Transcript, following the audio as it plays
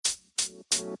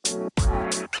Hello,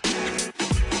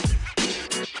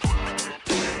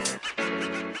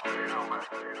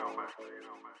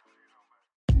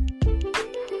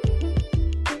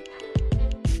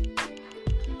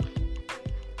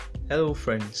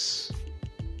 friends.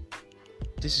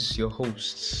 This is your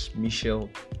host, Michelle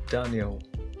Daniel,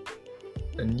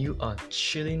 and you are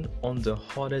chilling on the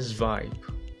hottest vibe.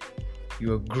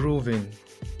 You are grooving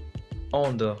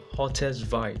on the hottest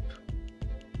vibe.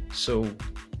 So,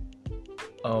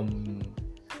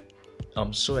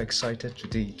 I'm so excited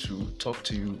today to talk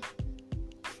to you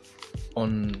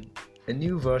on a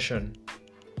new version.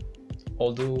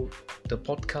 Although the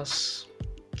podcast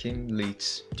came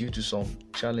late due to some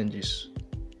challenges.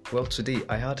 Well, today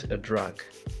I had a drag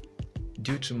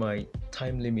due to my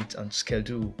time limit and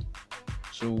schedule.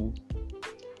 So,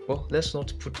 let's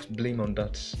not put blame on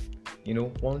that.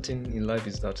 One thing in life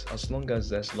is that as long as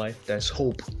there's life, there's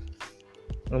hope.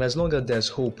 And as long as there's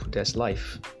hope, there's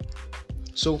life.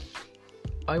 So,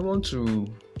 I want to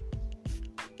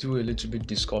do a little bit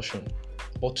discussion.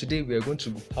 But today we are going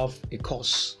to have a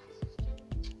course.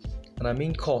 And I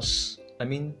mean course. I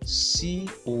mean course.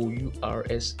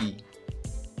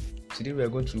 Today we are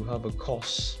going to have a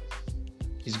course.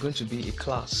 It's going to be a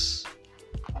class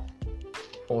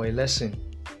or a lesson.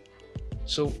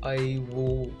 So I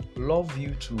will love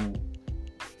you to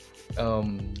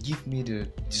give me the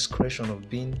discretion of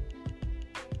being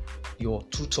your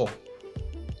tutor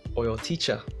or your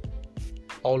teacher.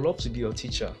 I would love to be your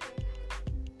teacher.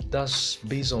 That's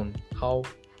based on how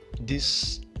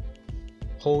this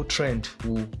whole trend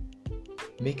will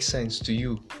make sense to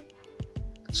you.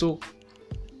 So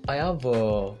I have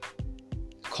a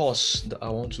course that I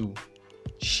want to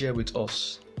share with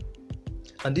us,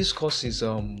 and this course is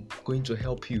going to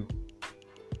help you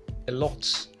a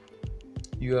lot.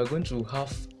 You are going to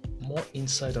have more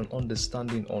insight and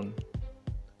understanding on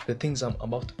the things I'm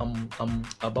about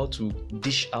to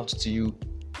dish out to you.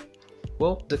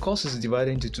 Well, the course is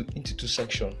divided into two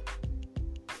sections.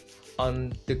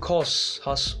 And the course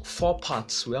has 4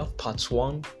 parts. We have part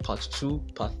 1, part 2,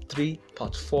 part 3,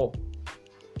 part 4.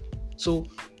 So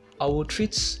I will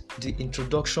treat the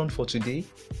introduction for today.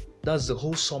 That's the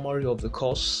whole summary of the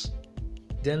course.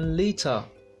 Then later,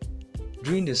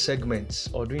 during the segment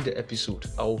or during the episode,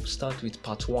 I will start with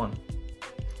part 1.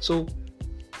 So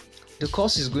the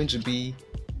course is going to be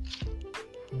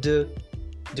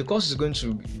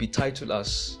titled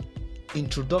as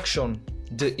Introduction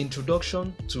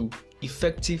to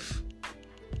Effective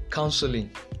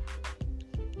Counseling.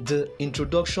 The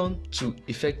Introduction to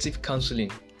Effective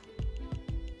Counseling.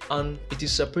 And it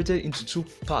is separated into 2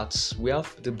 parts. We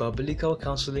have the biblical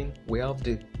counseling, we have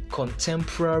the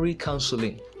contemporary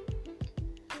counseling.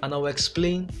 And I'll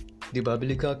explain the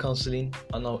biblical counseling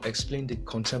and I'll explain the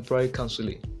contemporary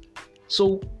counseling.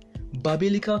 So,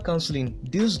 biblical counseling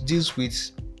deals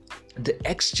with the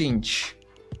exchange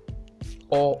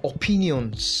or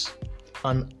opinions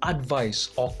and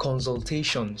advice or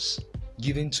consultations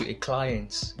given to a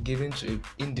client, given to an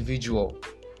individual.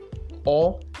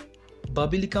 Or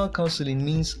biblical counseling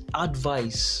means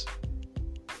advice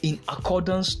in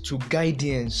accordance to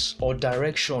guidance or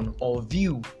direction or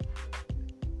view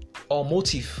or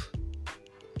motive.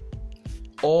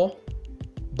 Or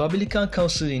biblical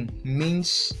counseling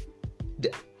means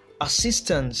the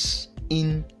assistance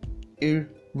in the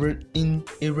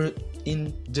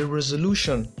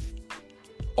resolution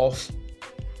of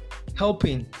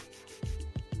helping,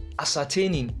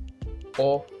 ascertaining,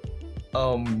 or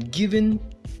giving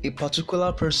a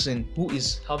particular person who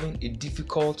is having a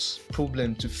difficult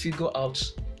problem to figure out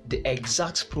the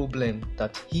exact problem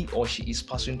that he or she is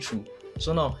passing through.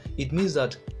 So now it means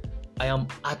that I am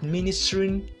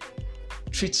administering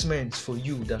treatment for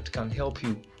you that can help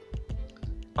you.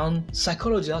 And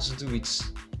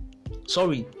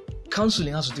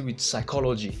counseling has to do with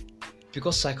psychology,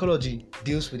 because psychology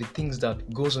deals with the things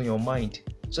that goes on your mind.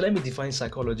 So let me define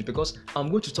psychology, because I'm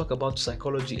going to talk about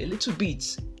psychology a little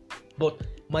bit, but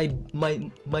my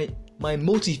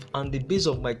motive and the base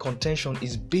of my contention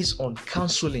is based on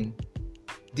counseling,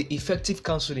 the effective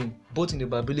counseling, both in the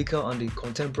biblical and the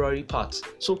contemporary parts.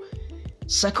 So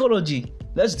psychology,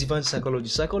 let's define psychology.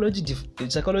 Psychology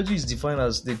is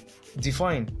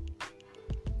defined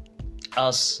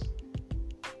as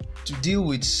to deal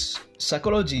with.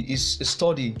 Psychology is a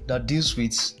study that deals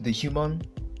with the human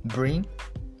brain,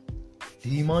 the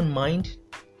human mind,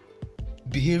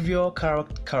 behavioral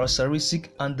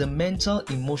characteristic, and the mental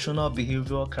emotional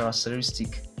behavioral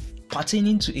characteristic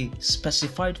pertaining to a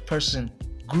specified person,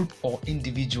 group, or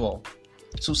individual.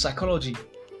 So psychology,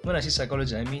 when I say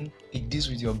psychology, I mean it deals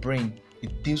with your brain,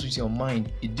 it deals with your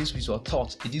mind, it deals with your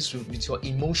thoughts, it deals with your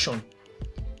emotion.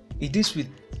 It deals with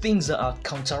things that are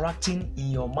counteracting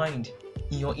in your mind,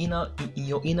 in your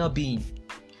inner being.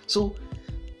 So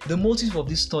the motive of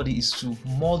this study is to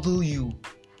model you,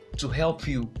 to help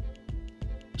you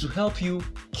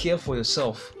care for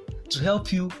yourself, to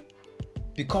help you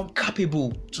become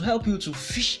capable, to help you to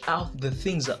fish out the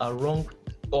things that are wrong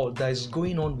or that is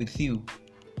going on with you.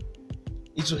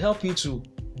 It will help you to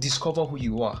discover who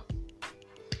you are.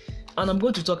 And I'm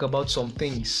going to talk about some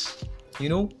things,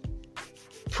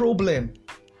 problem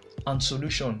and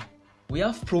solution. We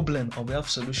have problem and we have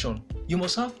solution. You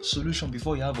must have solution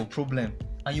before you have a problem,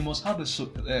 and you must have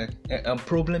a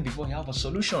problem before you have a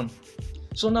solution.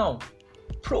 So now,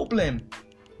 problem,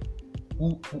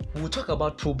 we'll talk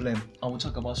about problem and we'll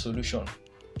talk about solution.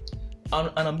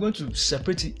 And I'm going to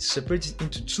separate it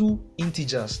into two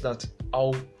integers that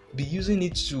I'll be using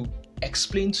it to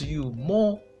explain to you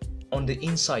more on the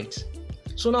insight.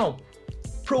 So now,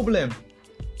 problem.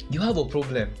 You have a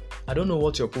problem. I don't know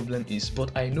what your problem is,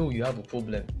 but I know you have a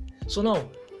problem. So now,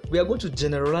 we are going to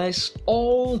generalize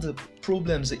all the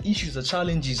problems, the issues, the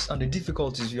challenges, and the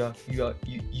difficulties you are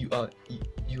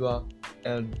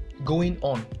going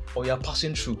on or you are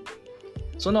passing through.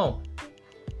 So now,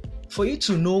 for you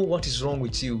to know what is wrong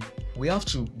with you, we have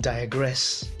to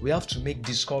digress. We have to make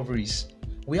discoveries.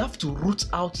 We have to root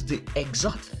out the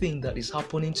exact thing that is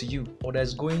happening to you or that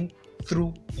is going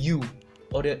through you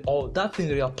or that thing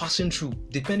that you are passing through,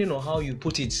 depending on how you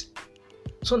put it.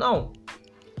 So now,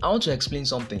 I want to explain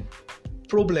something.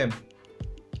 Problem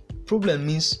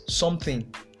means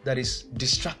something that is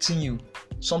distracting you,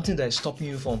 something that is stopping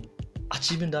you from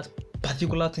achieving that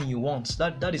particular thing you want.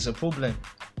 That is a problem.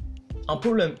 And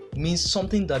problem means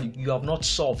something that you have not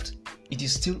solved. It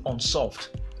is still unsolved.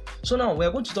 So now we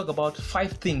are going to talk about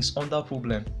 5 things under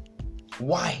problem.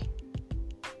 Why?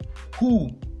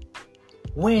 Who?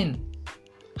 When?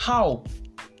 How?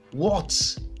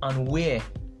 What? And where?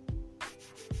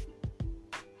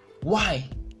 Why?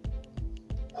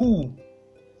 Who?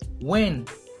 When?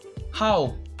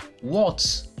 How?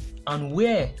 What? And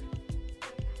where?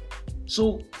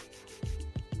 So,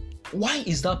 why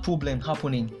is that problem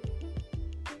happening?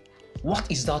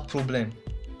 What is that problem?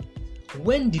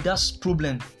 When did that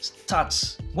problem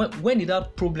start? When did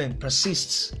that problem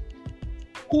persist?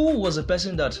 Who was the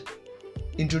person that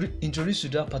introduced you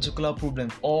to that particular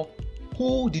problem? Or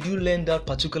who did you learn that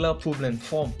particular problem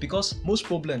from? Because most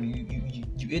problem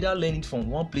you either learn it from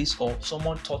one place or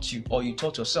someone taught you or you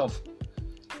taught yourself.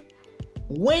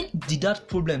 When did that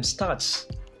problem start?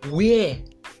 Where?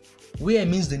 Where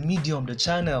means the medium, the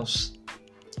channels.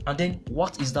 And then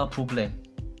what is that problem?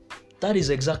 That is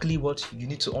exactly what you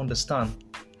need to understand.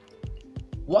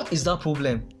 What is that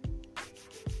problem?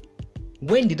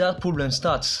 When did that problem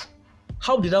start?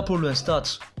 How did that problem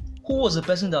start? Who was the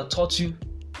person that taught you?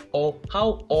 Or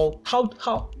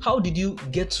how did you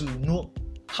get to know?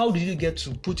 How did you get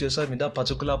to put yourself in that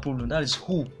particular problem? That is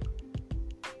who.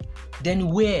 Then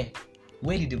where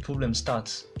did the problem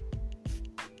start?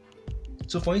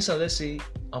 So for instance, let's say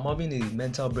I'm having a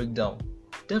mental breakdown.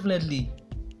 Definitely,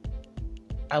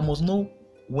 I must know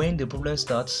when the problem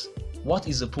starts. What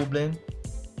is the problem?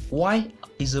 Why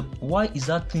is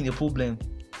that thing a problem?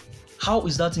 How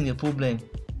is that thing a problem?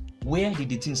 Where did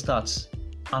the thing start?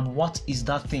 And what is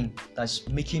that thing that's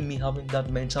making me having that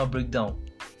mental breakdown?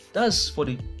 That's for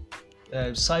the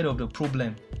side of the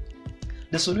problem.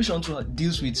 The solution to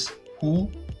deals with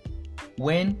who,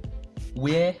 when,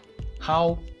 where,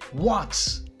 how,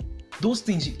 what. Those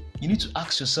things you need to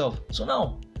ask yourself. So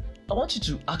now, I want you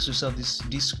to ask yourself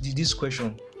this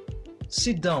question.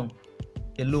 Sit down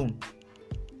alone.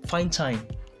 Find time.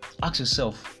 Ask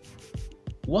yourself,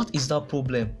 what is that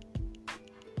problem?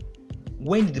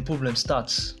 When did the problem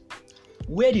start?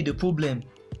 Where did the problem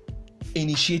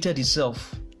initiated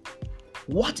itself?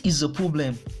 What is the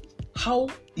problem? How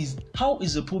is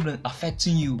the problem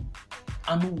affecting you?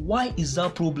 And why is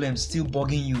that problem still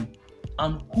bugging you?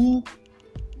 And who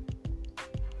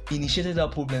initiated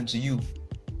that problem to you?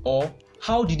 Or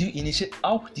how did you initiate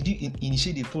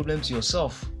the problem to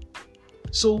yourself?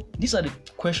 So these are the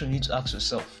questions you need to ask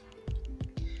yourself.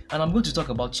 And I'm going to talk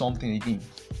about something again.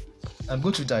 I'm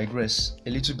going to digress a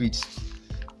little bit.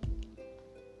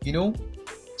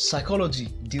 Psychology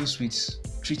deals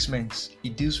with treatment.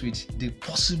 It deals with the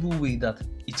possible way that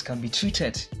it can be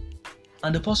treated.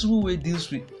 And the possible way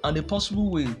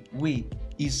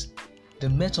is the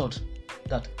method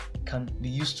that can be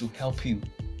used to help you,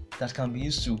 that can be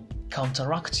used to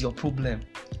counteract your problem,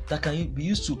 that can be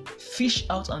used to fish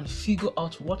out and figure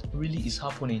out what really is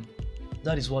happening.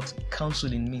 That is what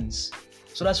counseling means.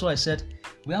 So that's why I said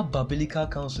we have biblical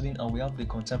counseling and we have the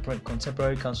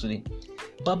contemporary counseling.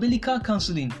 Biblical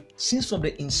counseling, since from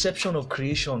the inception of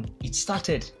creation, it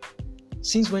started.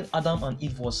 Since when Adam and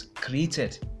Eve was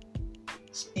created,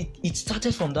 it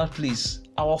started from that place.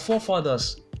 Our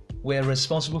forefathers were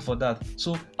responsible for that.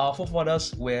 So our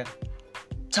forefathers were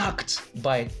tasked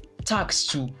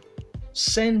to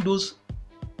send those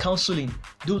counseling,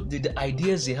 the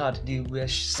ideas they had, they were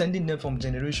sending them from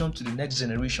generation to the next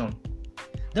generation.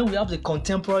 Then we have the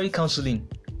contemporary counseling.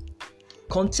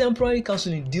 Contemporary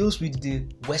counseling deals with the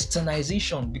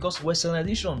westernization, because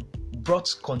westernization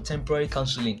brought contemporary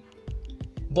counseling.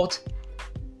 But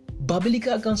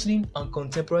biblical counseling and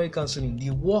contemporary counseling,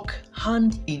 they work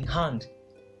hand in hand.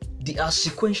 They are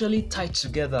sequentially tied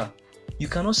together. You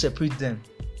cannot separate them.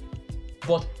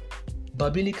 But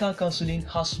biblical counseling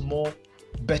has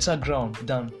better ground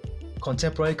than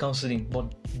contemporary counseling,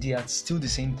 but they are still the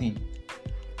same thing.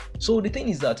 So the thing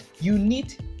is that you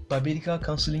need biblical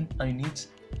counseling and you need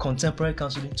contemporary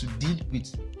counseling to deal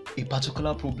with a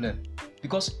particular problem,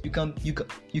 because you can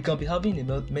be having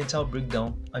a mental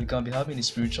breakdown and you can be having a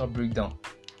spiritual breakdown.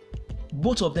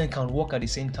 Both of them can work at the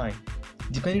same time,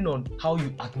 depending on how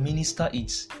you administer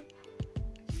it.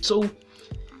 So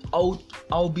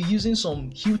I'll be using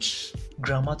some huge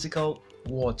grammatical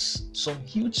words, some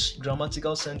huge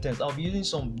grammatical sentence. I'll be using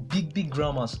some big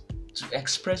grammars to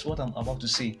express what I'm about to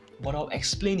say, but I'll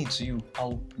explain it to you.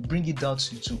 I'll bring it down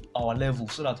to our level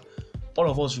so that all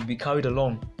of us will be carried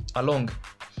along.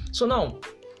 So now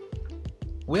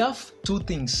we have two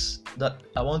things that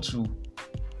I want to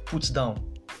put down.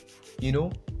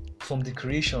 From the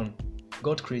creation,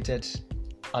 God created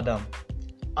Adam.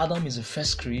 Adam is the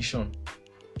first creation.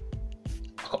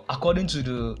 According to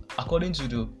the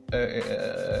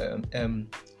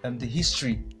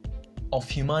history of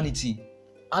humanity,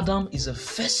 Adam is the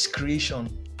first creation.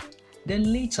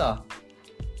 Then later,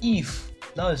 Eve,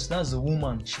 that's the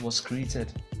woman, she was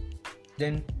created.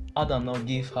 Then Adam now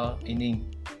gave her a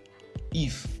name,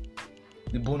 Eve,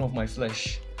 the bone of my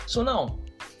flesh. So now,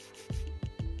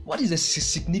 what is the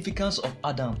significance of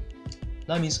Adam?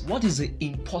 That means, what is the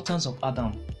importance of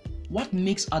Adam? What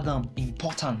makes Adam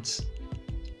important?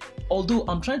 Although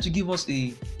I'm trying to give us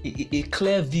a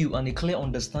clear view and a clear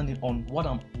understanding on what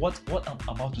I'm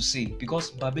about to say,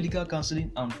 because biblical counseling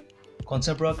and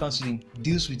contemporary counseling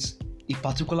deals with a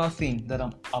particular thing that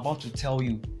I'm about to tell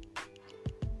you.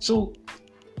 So,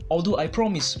 although I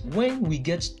promise when we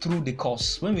get through the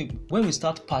course, when we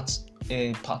start part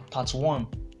 1,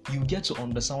 you get to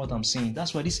understand what I'm saying.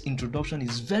 That's why this introduction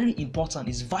is very important.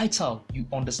 It's vital you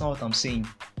understand what I'm saying.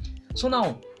 So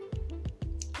now,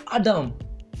 Adam.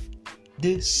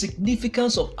 The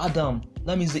significance of Adam,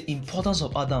 that means the importance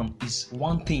of Adam, is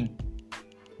one thing.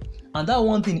 And that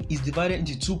one thing is divided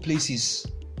into two places,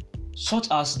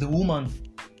 such as the woman.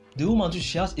 The woman too,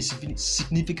 she has a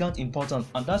significant importance,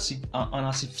 and a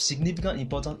significant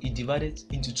importance is divided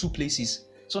into two places.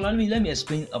 So let me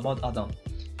explain about Adam.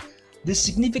 The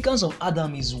significance of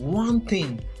Adam is one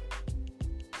thing.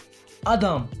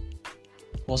 Adam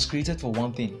was created for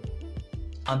one thing,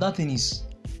 and that thing is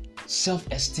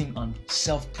self-esteem and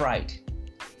self-pride.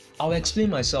 I'll explain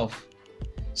myself.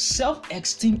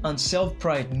 Self-esteem and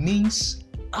self-pride means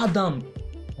Adam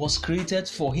was created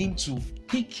for him to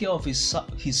take care of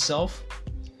himself,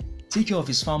 take care of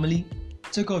his family,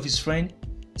 take care of his friend,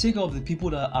 take care of the people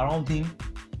that are around him,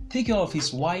 take care of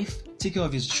his wife, take care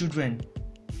of his children.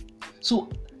 So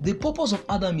the purpose of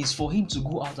Adam is for him to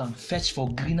go out and fetch for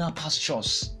greener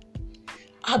pastures.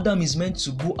 Adam is meant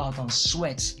to go out and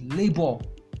sweat, labor,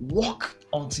 work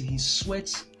until he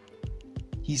sweats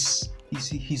his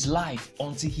life,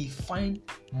 until he find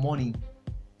money,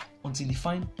 until he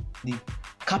find the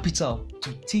capital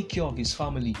to take care of his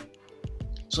family.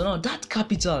 So now that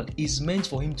capital is meant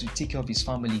for him to take care of his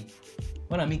family.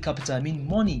 When I mean capital, I mean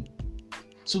money.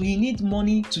 So he needs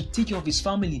money to take care of his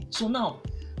family. So now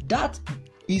that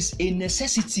is a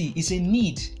necessity, is a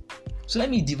need. So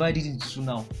let me divide it into two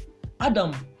now.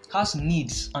 Adam has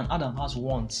needs and Adam has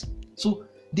wants. So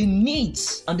the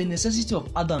needs and the necessity of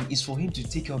Adam is for him to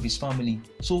take care of his family.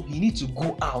 So he needs to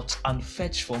go out and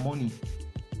fetch for money.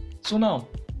 So now,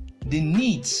 the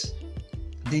need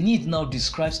now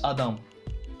describes Adam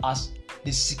as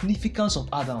the significance of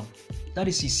Adam. That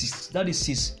is his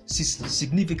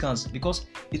significance, because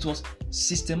it was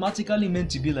systematically meant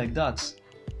to be like that.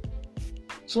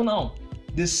 So now,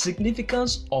 the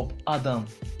significance of Adam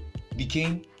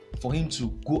became for him to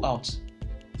go out,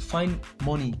 find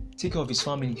money, take care of his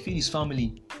family, feed his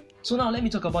family. So now let me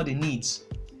talk about the needs.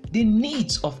 The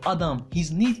needs of Adam,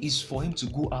 his need is for him to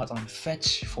go out and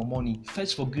fetch for money,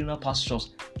 fetch for greener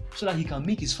pastures, so that he can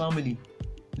make his family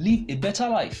live a better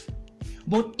life.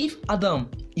 But if Adam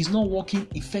is not working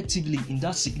effectively in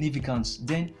that significance,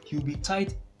 then he'll be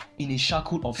tied in a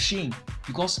shackle of shame,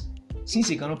 because since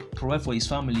he cannot provide for his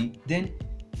family, then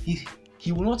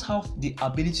he will not have the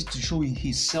ability to show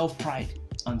his self-pride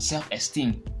and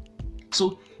self-esteem.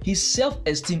 So his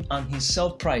self-esteem and his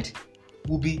self-pride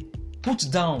will be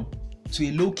put down to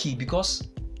a low key because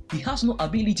he has no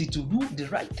ability to do the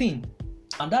right thing.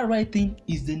 And that right thing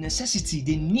is the necessity,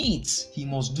 the needs he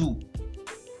must do.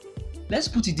 Let's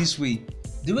put it this way.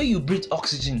 The way you breathe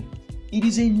oxygen, it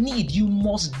is a need. You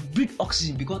must breathe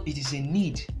oxygen because it is a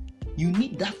need. You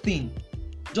need that thing.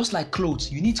 Just like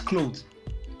clothes, you need clothes.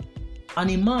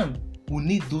 And a man will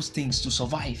need those things to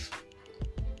survive.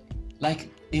 Like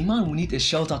a man will need a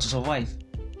shelter to survive.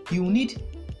 He will need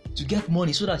to get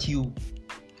money so that he will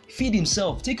feed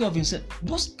himself, take care of himself.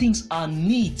 Those things are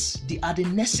needs. They are the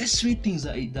necessary things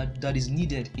that is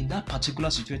needed in that particular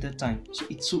situated time. So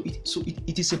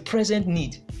it is a present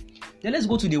need. Then let's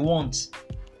go to the wants.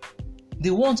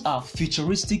 The wants are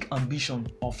futuristic ambition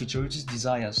or futuristic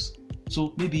desires.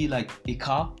 So maybe like a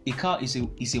car. A car is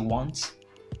a want.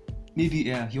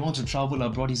 Maybe you want to travel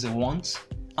abroad is a want,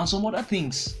 and some other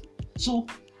things. So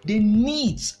the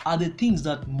needs are the things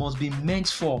that must be meant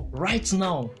for right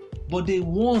now, but the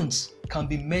wants can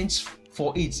be meant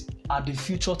for it at the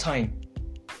future time.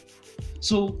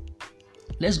 So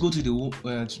let's go to the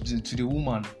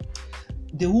woman.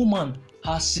 The woman,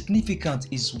 her significance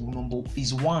is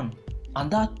one,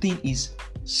 and that thing is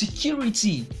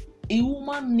security. A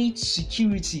woman needs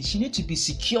security. She needs to be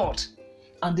secured,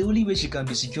 and the only way she can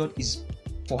be secured is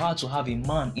for her to have a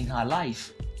man in her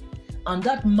life. And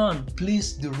that man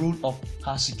plays the role of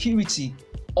her security.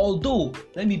 Although,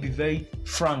 let me be very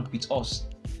frank with us,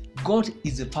 God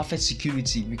is the perfect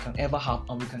security we can ever have,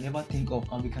 and we can ever think of,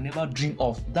 and we can ever dream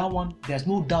of. That one, there's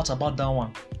no doubt about that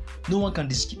one. No one can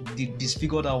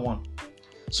disfigure that one.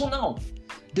 So now,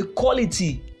 the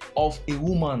quality of a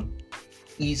woman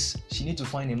is she needs to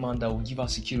find a man that will give her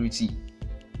security.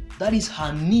 That is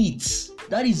her needs.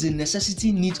 That is the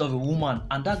necessity needs of a woman,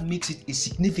 and that makes it a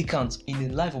significant in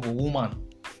the life of a woman.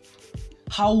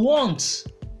 Her wants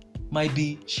might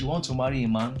be she wants to marry a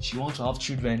man, she wants to have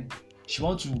children, she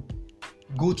wants to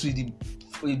go to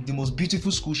the most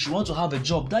beautiful school, she wants to have a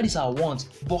job. That is her want.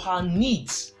 But her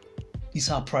needs is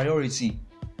her priority.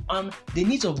 And the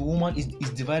needs of a woman is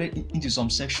divided into some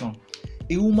section.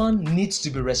 A woman needs to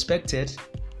be respected.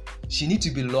 She needs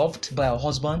to be loved by her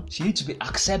husband. She needs to be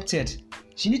accepted.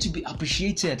 She needs to be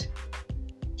appreciated.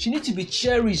 She needs to be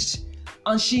cherished.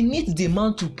 And she needs the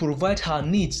man to provide her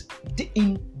needs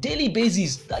in daily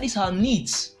basis. That is her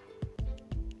needs.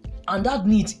 And that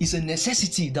need is a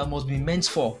necessity that must be meant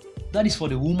for. That is for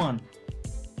the woman.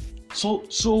 So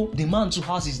the man too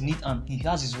has his need and he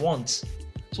has his wants.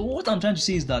 So what I'm trying to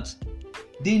say is that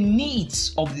the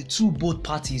needs of the both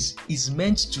parties is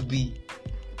meant to be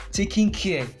taken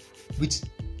care with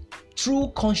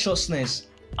true consciousness,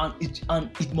 and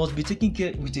it must be taken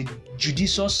care with a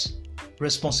judicious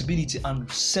responsibility and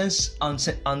sense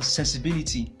and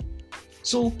sensibility.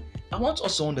 So I want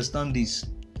us to understand this.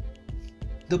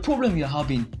 The problem we are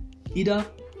having, either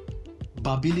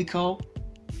biblical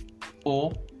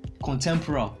or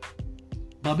contemporary.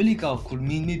 Biblical could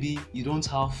mean maybe you don't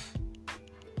have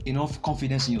enough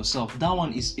confidence in yourself. That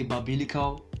one is a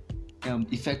biblical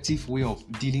effective way of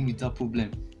dealing with that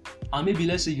problem. And maybe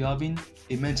let's say you're having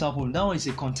a mental problem. That one is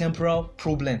a contemporary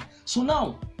problem. So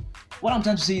now, what I'm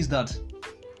trying to say is that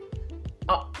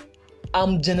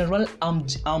I'm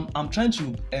trying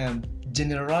to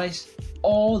generalize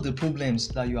all the problems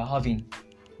that you are having.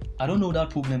 I don't know that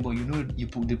problem, but you know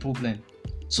the problem.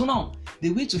 So now,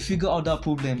 the way to figure out that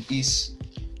problem is,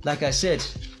 like I said,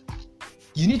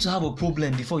 you need to have a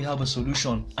problem before you have a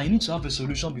solution, and you need to have a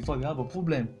solution before you have a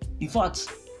problem. In fact,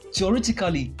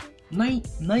 theoretically,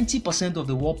 90% of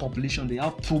the world population, they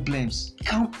have problems.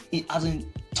 Count it as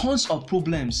in tons of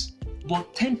problems,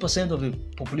 but 10% of the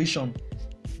population,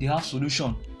 they have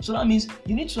solution. So that means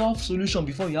you need to have solution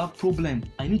before you have problem,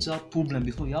 and you need to have problem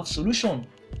before you have solution.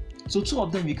 So two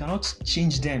of them, you cannot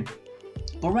change them.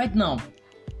 But right now,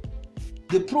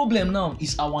 the problem now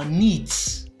is our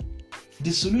needs.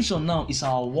 The solution now is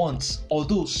our wants.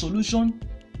 Although solution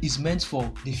is meant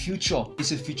for the future,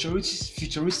 it's a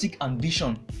futuristic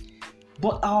ambition.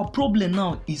 But our problem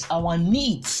now is our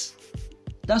needs.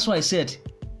 That's why I said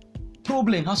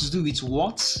problem has to do with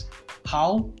what,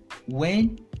 how,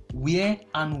 when, where,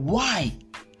 and why.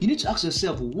 You need to ask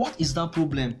yourself, what is that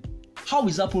problem? How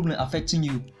is that problem affecting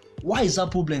you? Why is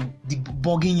that problem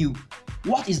bugging you?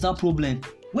 What is that problem?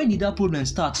 When did that problem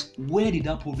start? Where did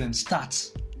that problem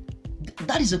start?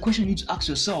 That is a question you need to ask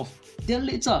yourself. Then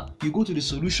later, you go to the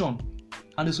solution.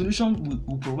 and the solution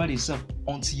will provide itself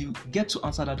until you get to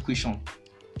answer that question.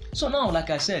 So now, like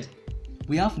I said,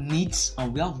 we have needs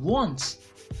and we have wants.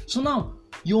 So now,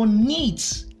 your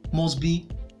needs must be: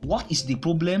 what is the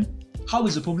problem? How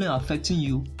is the problem affecting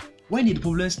you? When did the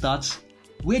problem start?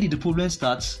 Where did the problem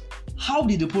start? How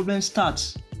did the problem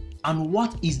start? And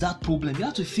what is that problem? You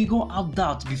have to figure out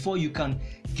that before you can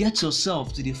get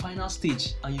yourself to the final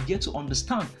stage and you get to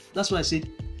understand. That's why I said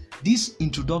this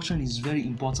introduction is very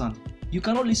important. You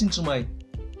cannot listen to my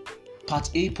part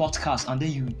A podcast and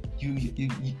then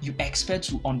you expect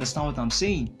to understand what I'm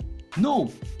saying.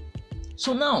 No.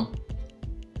 So now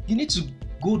you need to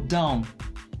go down,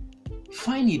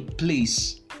 find a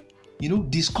place,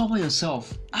 discover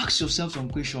yourself, ask yourself some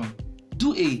questions,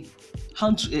 do a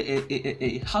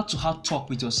heart-to-heart talk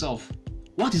with yourself.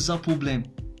 What is that problem?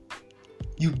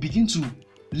 You begin to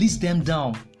list them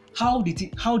down. How did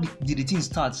the thing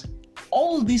start?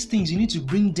 All these things, you need to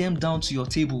bring them down to your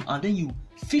table, and then you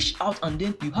fish out, and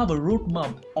then you have a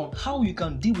roadmap on how you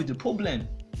can deal with the problem.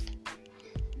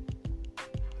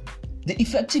 The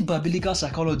effective biblical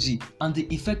psychology and the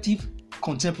effective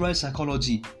contemporary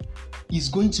psychology is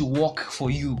going to work for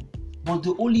you, but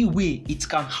the only way it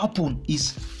can happen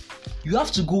is you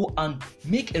have to go and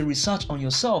make a research on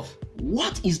yourself.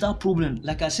 What is that problem?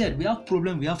 Like I said, we have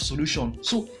problem, we have solution.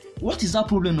 So what is that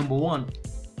problem? Number one,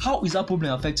 how is that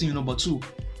problem affecting you? Number two,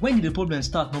 when did the problem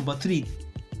start? Number three,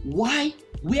 why?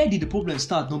 Where did the problem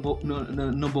start?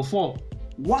 Number four,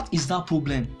 what is that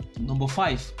problem? Number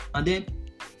five, and then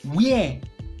where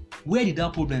did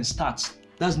that problem start?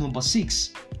 That's number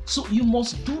six. So you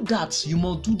must do that. You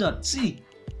must do that. See,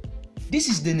 this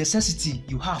is the necessity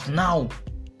you have now.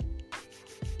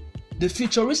 The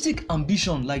futuristic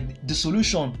ambition, like the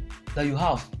solution that you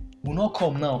have, will not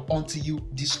come now until you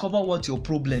discover what your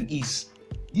problem is.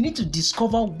 You need to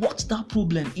discover what that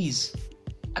problem is.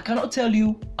 I cannot tell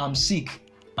you I'm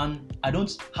sick and I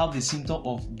don't have the symptom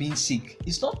of being sick.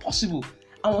 It's not possible.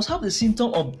 I must have the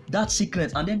symptom of that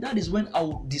sickness, and then that is when I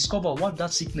will discover what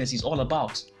that sickness is all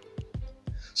about.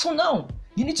 So now,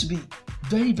 you need to be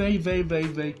very, very, very, very,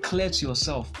 very clear to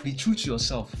yourself. Be true to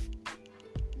yourself.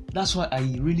 That's why I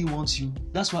really want you.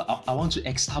 That's why I want to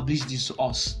establish this to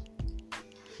us.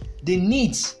 The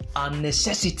needs are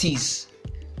necessities.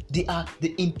 They are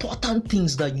the important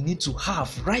things that you need to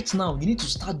have right now. You need to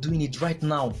start doing it right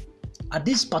now. At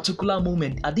this particular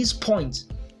moment, at this point,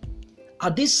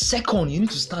 at this second, you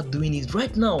need to start doing it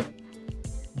right now.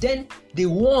 Then the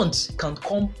want can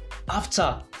come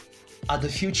after, at the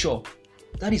future.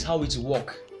 That is how it will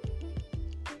work.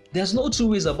 There's no two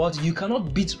ways about it. You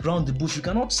cannot beat around the bush. You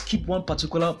cannot skip one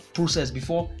particular process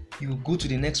before you go to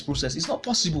the next process. It's not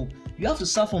possible. You have to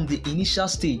start from the initial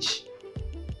stage.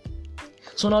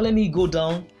 So now let me go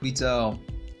down with the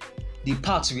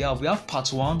parts we have. We have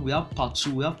part 1, we have part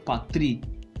 2, we have part 3,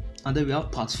 and then we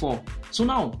have part 4. So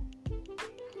now,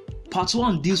 part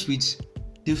 1 deals with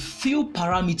the few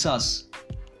parameters.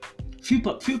 Few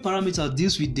parameters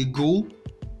deals with the goal,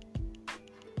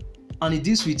 and it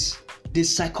deals with the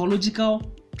psychological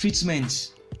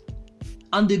treatment.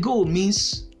 And the goal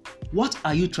means, what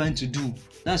are you trying to do?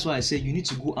 That's why I say you need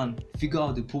to go and figure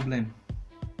out the problem.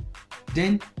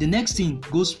 Then the next thing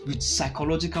goes with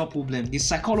psychological problem, the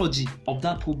psychology of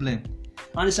that problem.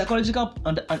 And the psychological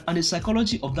and the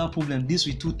psychology of that problem deals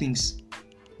with two things: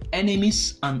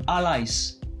 enemies and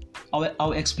allies.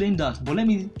 I'll explain that, but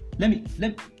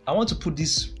I want to put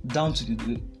this down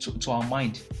to our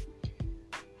mind.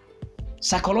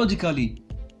 Psychologically,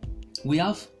 we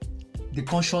have the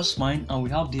conscious mind and we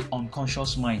have the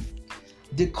unconscious mind.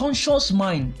 The conscious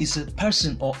mind is a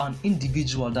person or an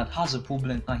individual that has a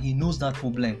problem and he knows that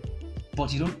problem, but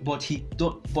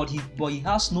he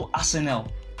has no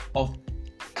arsenal of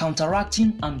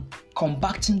counteracting and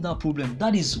combating that problem.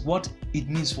 That is what it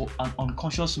means for an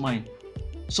unconscious mind.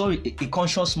 Sorry, a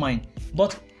conscious mind.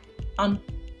 And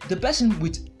the person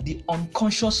with the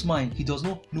unconscious mind, he does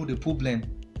not know the problem.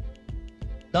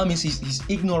 That means he's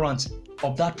ignorant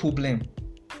of that problem.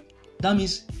 That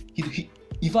means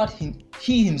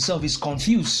he himself is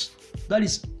confused. That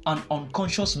is an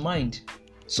unconscious mind.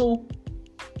 So,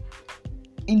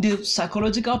 in the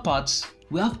psychological part,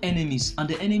 we have enemies, and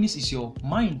the enemies is your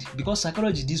mind, because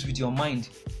psychology deals with your mind.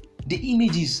 The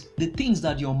images, the things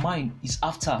that your mind is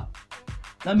after.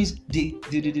 That means the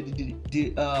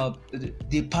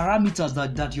parameters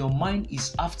that your mind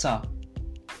is after.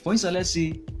 For instance, let's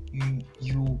say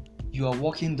you are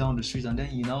walking down the street and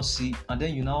then you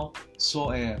now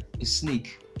saw a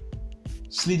snake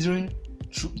slithering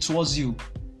towards you.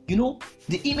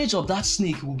 The image of that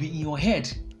snake will be in your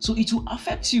head, so it will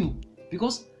affect you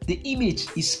because the image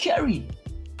is scary.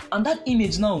 And that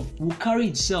image now will carry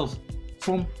itself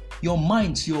from your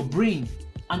mind to your brain,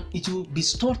 and it will be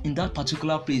stored in that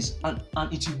particular place, and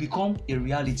it will become a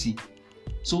reality.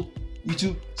 So it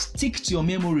will stick to your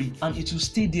memory, and it will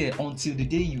stay there until the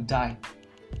day you die,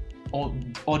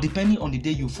 or depending on the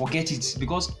day you forget it,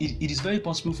 because it is very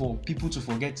possible for people to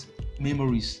forget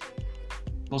memories,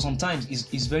 but sometimes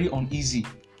it's very uneasy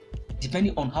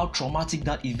depending on how traumatic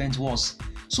that event was.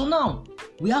 So now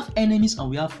we have enemies and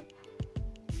we have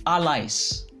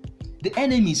allies. The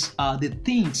enemies are the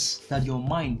things that your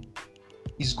mind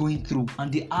is going through,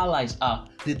 and the allies are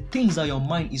the things that your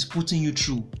mind is putting you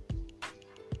through.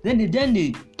 Then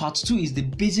the part 2 is the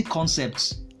basic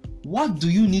concepts. What do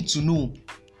you need to know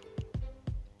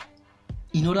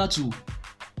in order to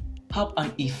have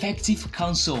an effective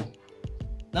counsel?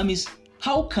 That means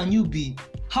how can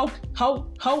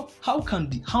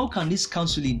this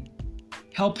counseling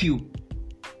help you?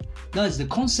 That is the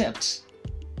concept.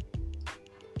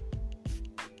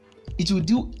 It will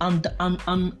do, and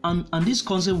this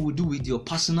concept will do with your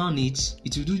personal needs.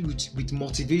 It will do with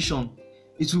motivation.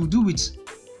 It will do with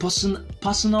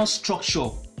personal structure.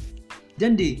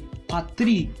 Then the part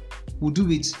 3 will do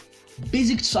with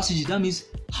basic strategy. That means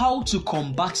how to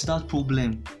combat that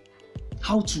problem,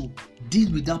 how to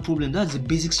deal with that problem. That's the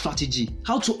basic strategy.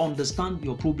 How to understand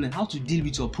your problem, how to deal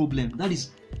with your problem. That is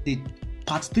the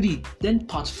part 3. Then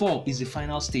part 4 is the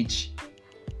final stage.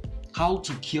 How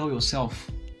to cure yourself.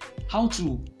 How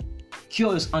to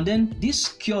cure yourself. And then this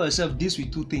cure yourself deals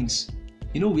with 2 things.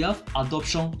 We have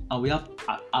adoption and we have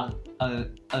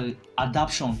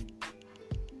adaptation.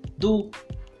 Though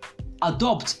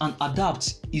adopt and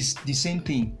adapt is the same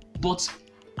thing, but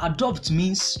adopt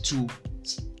means to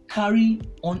carry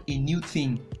on a new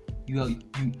thing.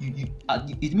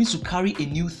 It means to carry a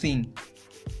new thing.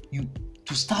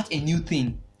 To start a new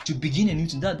thing, to begin a new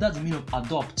thing. That's the meaning of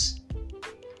adopt.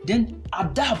 Then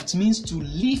adapt means to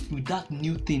live with that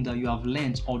new thing that you have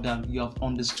learned or that you have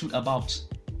understood about.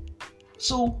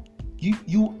 So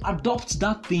you adopt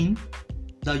that thing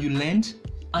that you learned,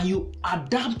 and you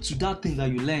adapt to that thing that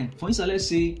you learned. For instance, let's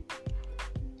say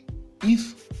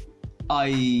if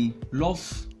I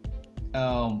love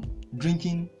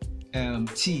drinking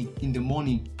tea in the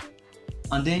morning,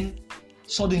 and then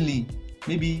suddenly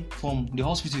maybe from the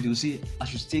hospital they'll say I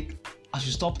should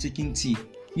stop taking tea.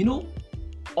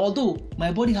 Although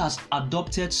my body has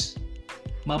adopted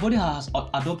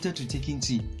to taking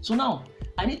tea. So now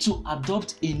I need to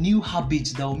adopt a new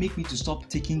habit that will make me to stop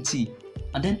taking tea,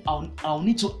 and then I'll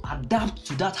need to adapt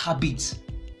to that habit.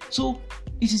 So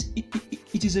it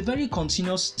is a very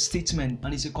continuous statement,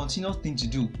 and it's a continuous thing to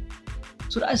do.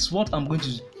 So that's what I'm going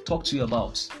to talk to you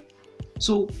about.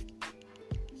 So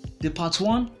the part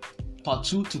 1, part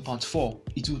 2 to part 4,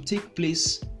 it will take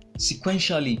place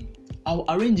sequentially. I'll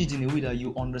arrange it in a way that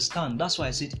you understand. That's why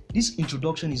I said this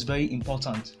introduction is very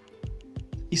important.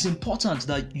 It's important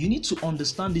that you need to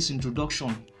understand this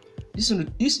introduction. This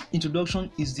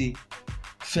introduction is the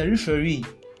periphery.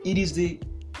 It is the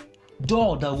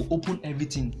door that will open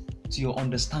everything to your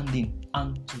understanding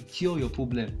and to cure your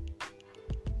problem.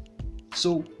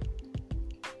 So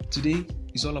today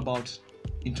is all about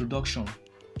introduction,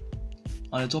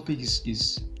 and the topic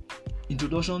is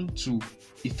introduction to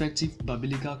effective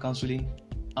biblical counseling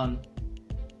and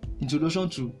introduction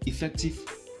to effective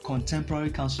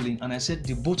contemporary counseling. And I said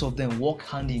the both of them work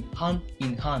hand in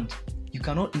hand. You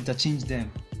cannot interchange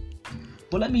them.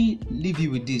 But let me leave you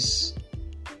with this.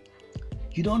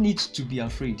 You don't need to be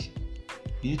afraid.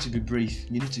 You need to be brave.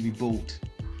 You need to be bold.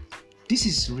 This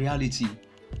is reality.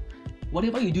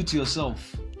 Whatever you do to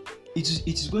yourself, it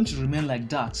is going to remain like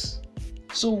that.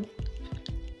 So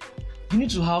you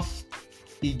need to have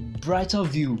a brighter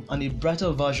view and a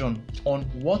brighter version on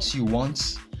what you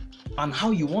want and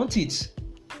how you want it.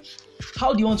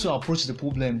 How do you want to approach the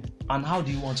problem, and how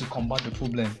do you want to combat the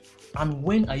problem, and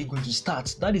when are you going to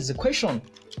start? That is the question.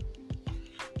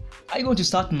 Are you going to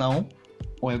start now,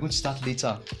 or are you going to start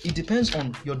later? It depends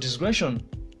on your discretion.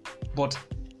 But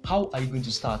how are you going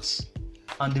to start?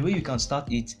 And the way you can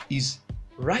start it is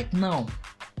right now.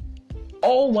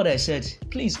 All what I said,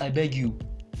 please, I beg you,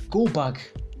 go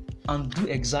back and do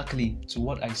exactly to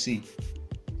what I say.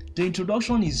 The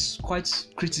introduction is quite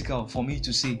critical for me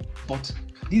to say, but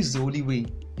this is the only way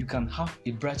you can have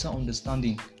a brighter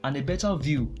understanding and a better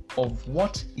view of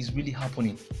what is really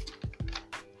happening.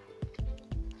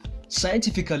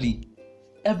 Scientifically,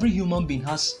 every human being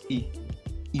has an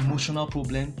emotional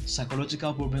problem,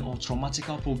 psychological problem, or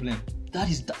traumatical problem. That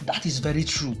is very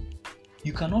true.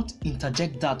 You cannot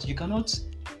interject that. You cannot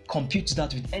compute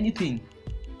that with anything.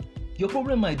 Your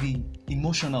problem might be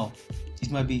emotional.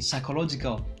 It might be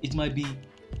psychological. It might be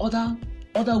other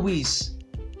other ways.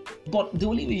 But the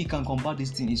only way you can combat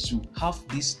this thing is to have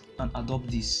this and adopt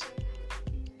this.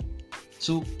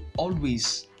 So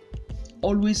always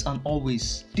and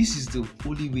always, this is the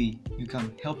only way you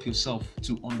can help yourself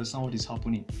to understand what is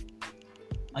happening.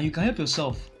 And you can help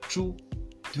yourself through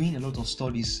doing a lot of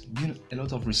studies, doing a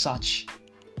lot of research,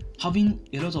 having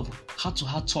a lot of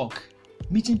heart-to-heart talk,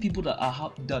 meeting people that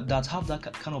have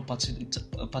that kind of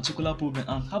particular problem,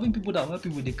 and having people that help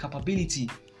you with the capability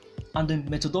and the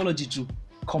methodology to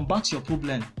combat your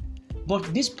problem.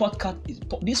 But this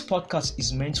podcast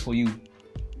is meant for you.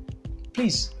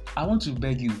 Please, I want to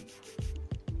beg you.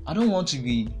 I don't want to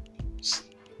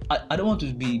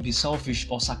be selfish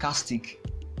or sarcastic,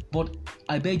 but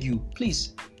I beg you,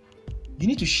 please, you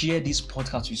need to share this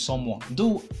podcast with someone.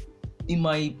 Though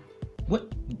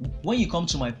when you come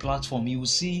to my platform, you will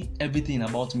see everything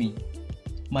about me.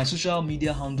 My social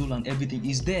media handle and everything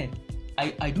is there.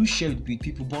 I do share it with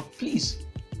people, but please,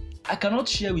 I cannot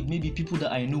share with maybe people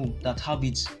that I know that have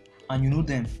it and you know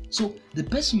them. So the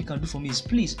best thing you can do for me is,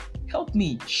 please help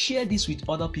me share this with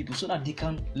other people so that they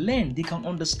can learn, they can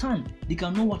understand, they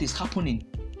can know what is happening.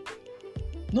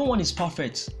 No one is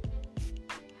perfect.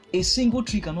 A single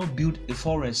tree cannot build a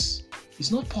forest.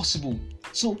 It's not possible.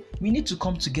 So we need to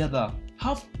come together,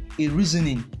 have a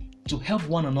reasoning to help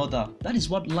one another. That is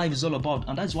what life is all about,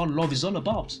 and that is what love is all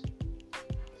about.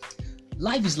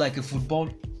 Life is like a football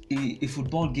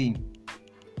game.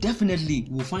 Definitely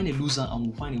we'll find a loser and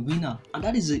we'll find a winner, and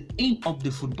that is the aim of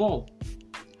the football.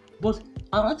 But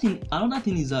another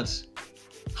thing is that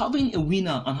having a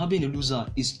winner and having a loser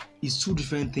is two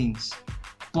different things.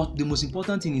 But the most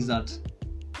important thing is that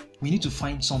we need to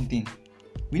find something.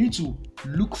 We need to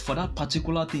look for that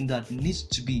particular thing that needs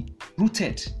to be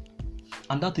rooted,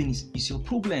 and that thing is your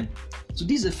problem. So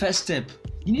this is the first step.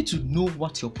 You need to know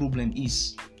what your problem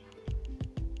is.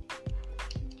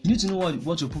 You need to know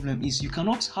what your problem is. You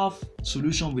cannot have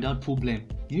solution without problem.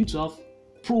 You need to have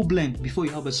problem before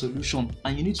you have a solution,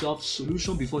 and you need to have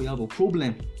solution before you have a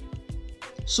problem.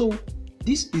 So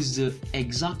this is the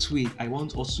exact way I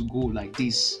want us to go, like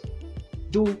this.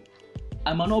 Though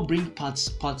I might not bring part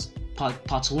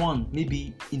one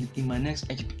maybe in my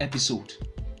next episode,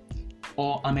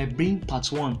 or I may bring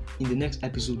part one in the next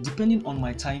episode, depending on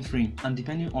my time frame and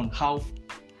depending on how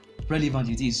relevant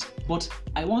it is. But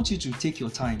I want you to take your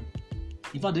time.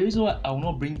 In fact, the reason why I will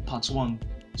not bring part one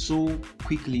so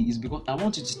quickly is because I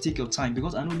want you to take your time,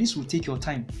 because I know this will take your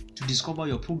time to discover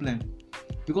your problem.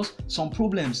 Because some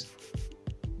problems,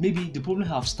 maybe the problem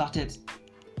have started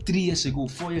 3 years ago,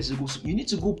 4 years ago. So you need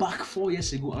to go back 4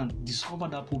 years ago and discover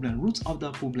that problem, root out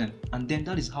that problem, and then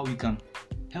that is how you can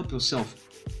help yourself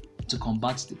to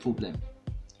combat the problem.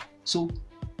 So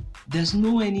there's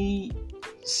no any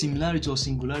similarity or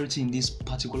singularity in this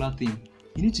particular thing.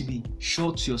 You need to be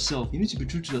sure to yourself. You need to be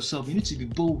true to yourself. You need to be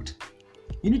bold.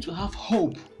 You need to have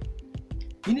hope.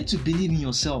 You need to believe in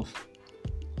yourself.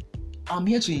 I'm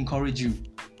here to encourage you.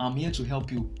 I'm here to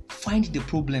help you find the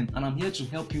problem, and I'm here to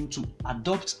help you to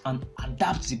adopt and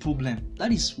adapt the problem.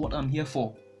 That is what I'm here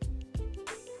for.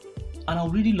 And I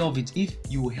would really love it if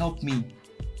you will help me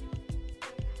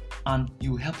and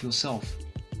you will help yourself.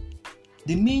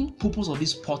 The main purpose of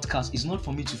this podcast is not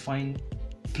for me to find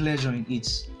pleasure in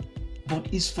it, but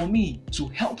it's for me to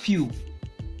help you.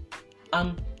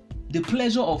 And the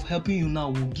pleasure of helping you now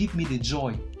will give me the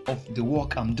joy of the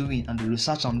work I'm doing and the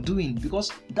research I'm doing,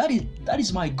 because that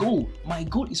is my goal. My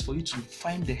goal is for you to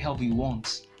find the help you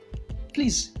want.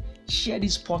 Please share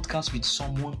this podcast with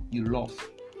someone you love.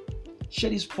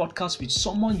 Share this podcast with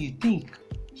someone you think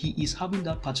he is having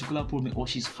that particular problem or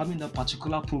she's having that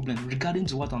particular problem regarding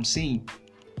to what I'm saying.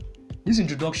 This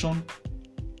introduction,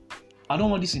 I don't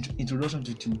want this introduction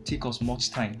to take us much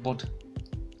time, but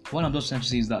what I'm just trying to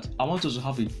say is that I want us to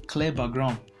have a clear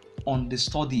background on the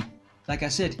study. Like I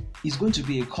said, it's going to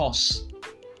be a course,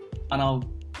 and I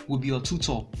will be your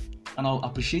tutor, and I'll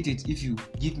appreciate it if you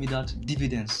give me that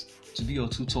dividends to be your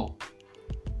tutor.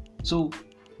 So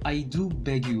I do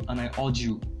beg you and I urge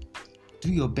you,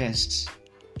 do your best.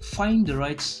 Find the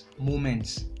right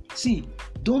moment. See,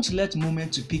 don't let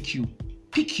moment to pick you.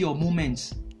 Pick your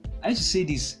moment. I used to say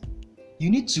this. You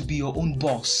need to be your own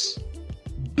boss.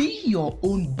 Be your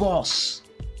own boss.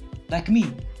 Like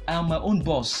me, I am my own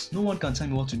boss. No one can tell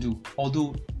me what to do.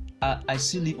 Although I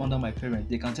still live under my parents.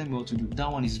 They can tell me what to do.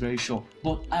 That one is very sure.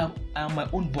 But I am my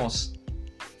own boss.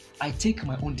 I take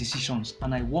my own decisions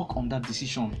and I work on that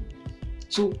decision.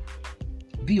 So,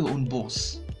 be your own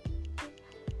boss.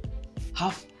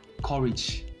 Have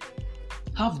courage.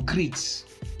 Have grit.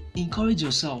 Encourage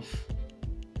yourself.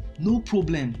 No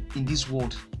problem in this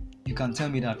world you can tell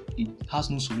me that it has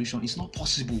no solution. It's not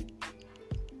possible.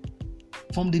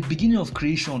 from the beginning of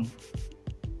creation,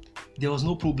 there was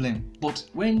no problem. But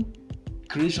when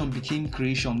creation became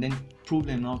creation, then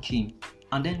problem now came.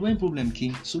 And then when problem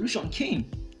came, solution came.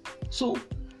 So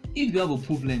if you have a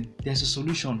problem, there's a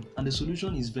solution, and the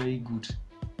solution is very good.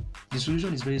 The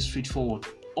solution is very straightforward.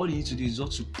 All you need to do is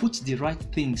just to put the right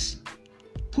things,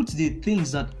 put the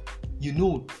things that you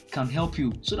know can help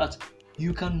you so that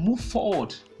you can move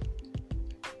forward.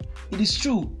 It is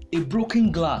true, a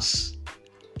broken glass,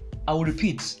 I will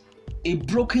repeat, a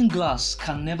broken glass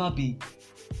can never be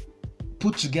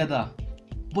put together.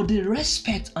 But the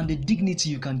respect and the dignity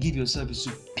you can give yourself is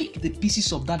to pick the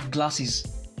pieces of that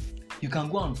glasses. You can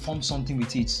go and form something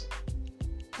with it.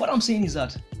 What I'm saying is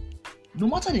that no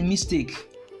matter the mistake,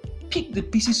 pick the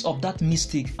pieces of that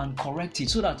mistake and correct it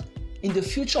so that in the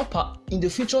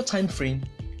future time frame,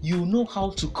 you know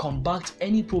how to combat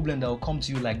any problem that will come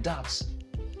to you like that.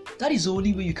 That is the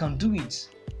only way you can do it.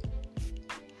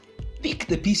 Pick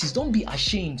the pieces. Don't be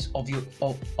ashamed of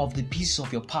the pieces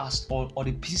of your past or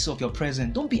the pieces of your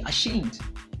present. Don't be ashamed.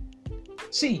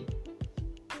 See,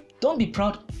 don't be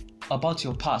proud about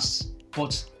your past,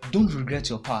 but don't regret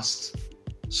your past.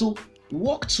 So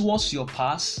walk towards your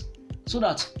past so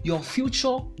that your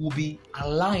future will be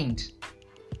aligned.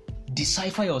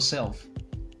 Decipher yourself.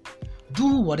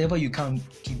 Do whatever you can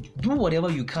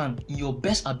in your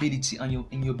best ability and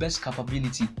in your best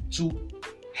capability to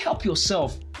help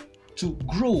yourself to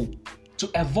grow, to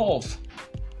evolve.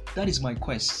 That is my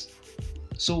quest.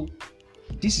 So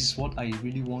this is what I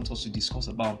really want us to discuss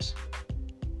about.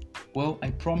 Well,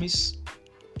 I promise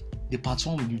the part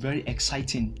 1 will be very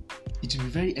exciting. It will be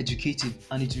very educative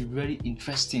and it will be very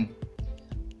interesting.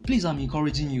 Please, I'm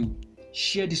encouraging you,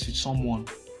 share this with someone.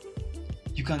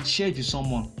 You can share it with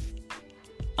someone.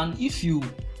 And if you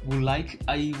would like,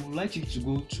 I would like you to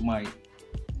go to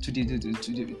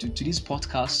this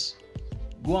podcast.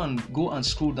 Go and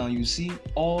scroll down. You see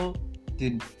all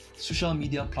the social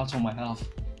media platform I have.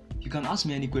 You can ask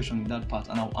me any question in that part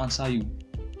and I'll answer you.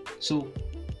 So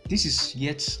this is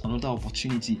yet another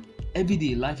opportunity. Every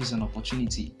day life is an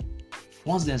opportunity.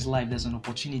 Once there's life, there's an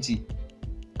opportunity.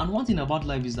 And one thing about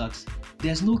life is that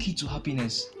there's no key to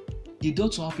happiness. The door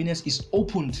to happiness is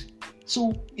opened.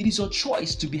 So it is your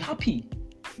choice to be happy.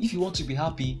 If you want to be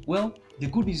happy, well, the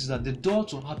good news is that the door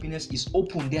to happiness is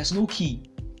open. There's no key.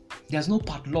 There's no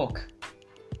padlock.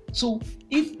 So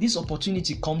if this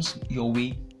opportunity comes your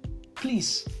way,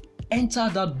 please enter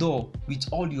that door with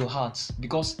all your heart,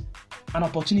 because an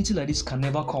opportunity like this can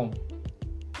never come.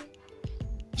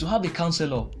 To have a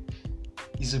counselor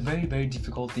is a very, very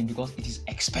difficult thing because it is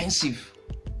expensive.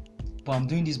 But I'm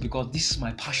doing this because this is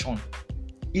my passion.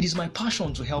 It is my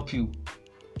passion to help you.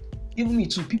 Even me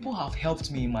too, people have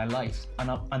helped me in my life and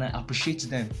I appreciate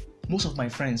them. Most of my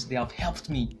friends, they have helped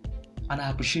me and I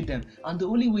appreciate them. And the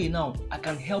only way now I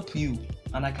can help you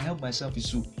and I can help myself is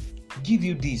to give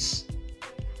you this.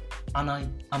 And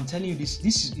I'm telling you this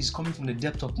is coming from the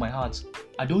depth of my heart.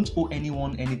 I don't owe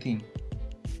anyone anything.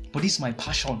 But this is my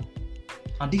passion.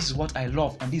 And this is what I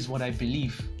love and this is what I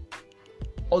believe.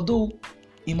 Although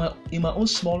in my own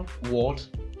small world,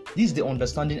 this is the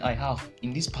understanding I have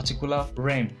in this particular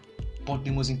realm. But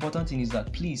the most important thing is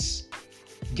that please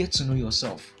get to know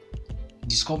yourself,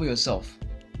 discover yourself,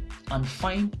 and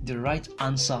find the right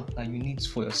answer that you need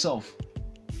for yourself.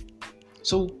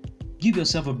 So give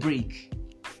yourself a break.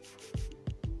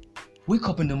 Wake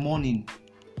up in the morning.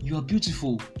 You are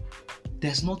beautiful.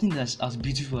 There's nothing that's as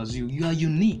beautiful as you. You are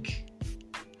unique.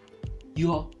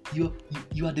 You are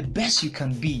the best you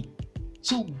can be.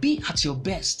 So be at your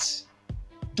best.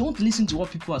 Don't listen to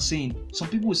what people are saying. Some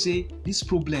people will say, this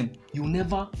problem, you'll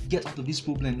never get out of this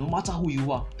problem, no matter who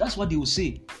you are. That's what they will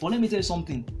say. But let me tell you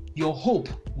something. Your hope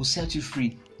will set you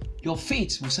free. Your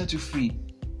faith will set you free.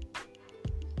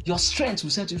 Your strength will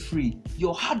set you free.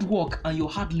 Your hard work and your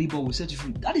hard labor will set you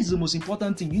free. That is the most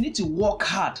important thing. You need to work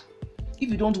hard. If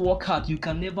you don't work hard, you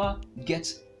can never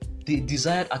get the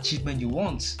desired achievement you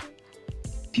want.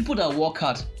 People that work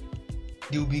hard,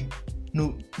 they'll be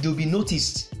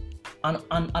noticed. And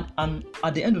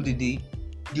at the end of the day,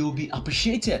 they will be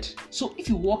appreciated. So if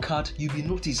you work hard, you'll be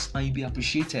noticed and you'll be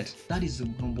appreciated. That is the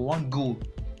number one goal.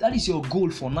 That is your goal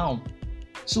for now.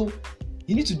 So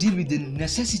you need to deal with the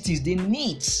necessities, the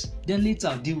needs, then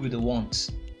later deal with the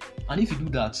wants. And if you do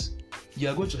that, you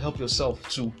are going to help yourself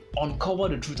to uncover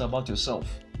the truth about yourself.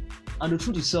 And the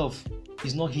truth itself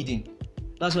is not hidden.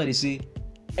 That's why they say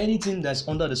anything that's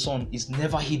under the sun is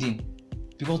never hidden.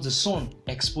 Because the sun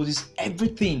exposes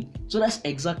everything. So that's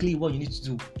exactly what you need to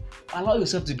do. Allow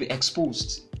yourself to be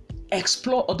exposed.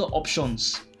 Explore other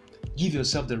options. Give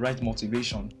yourself the right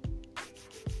motivation.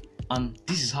 And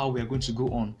this is how we are going to go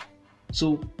on.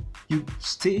 So you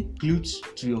stay glued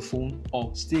to your phone,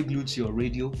 or stay glued to your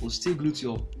radio, or stay glued to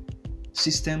your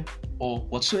system, or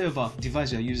whatsoever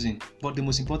device you're using. But the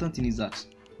most important thing is that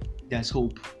there's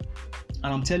hope.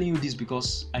 And I'm telling you this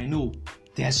because I know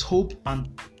there's hope, and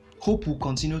hope will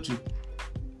continue to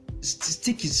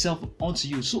stick itself onto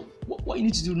you. So what you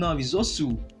need to do now is just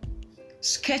to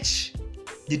sketch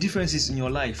the differences in your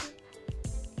life.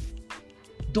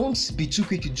 Don't be too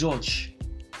quick to judge.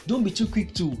 Don't be too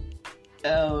quick to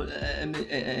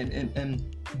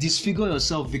disfigure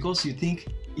yourself because you think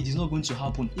it is not going to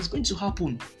happen. It's going to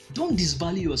happen. Don't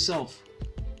disvalue yourself.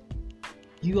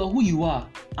 You are who you are,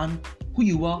 and who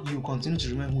you are, you will continue to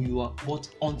remain who you are. But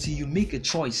until you make a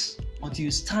choice, until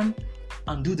you stand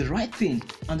and do the right thing,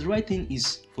 and the right thing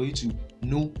is for you to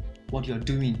know what you are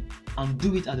doing and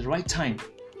do it at the right time.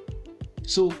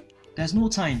 So there's no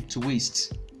time to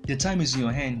waste. The time is in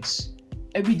your hands.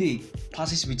 Every day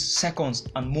passes with seconds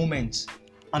and moments,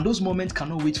 and those moments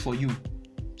cannot wait for you.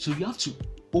 So you have to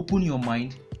open your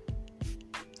mind,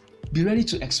 be ready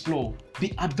to explore,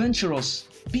 be adventurous,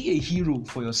 be a hero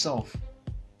for yourself,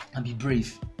 and be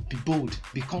brave, be bold,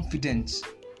 be confident.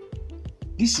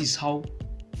 This is how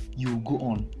you will go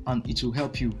on, and it will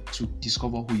help you to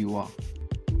discover who you are.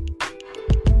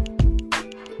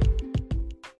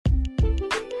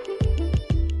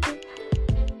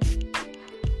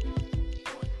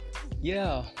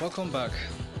 Yeah, welcome back.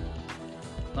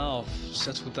 Now I've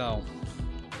settled down.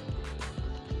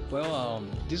 Well,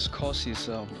 this course is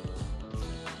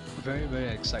very, very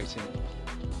exciting.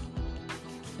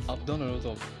 I've done a lot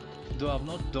of, though I've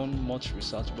not done much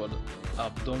research, but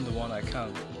I've done the one I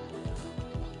can.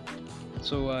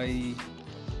 So I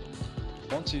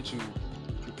want you to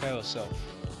prepare yourself.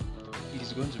 It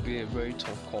is going to be a very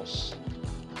tough course,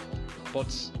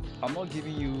 but I'm not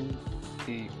giving you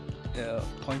a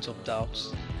point of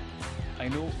doubt. I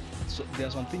know there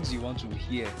are some things you want to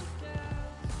hear,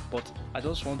 but I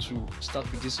just want to start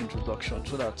with this introduction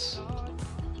so that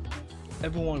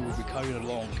everyone will be carried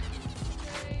along.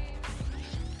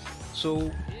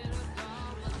 So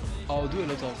I'll do a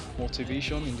lot of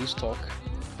motivation in this talk.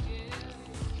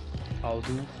 I'll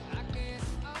do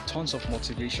tons of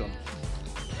motivation,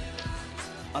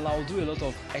 and I'll do a lot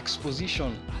of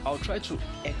exposition. I'll try to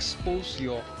expose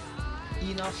your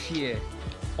inner fear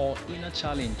or inner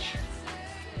challenge,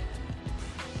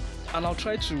 and I'll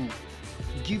try to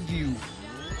give you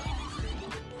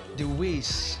the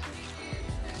ways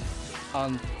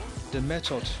and the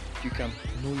method you can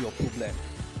know your problem,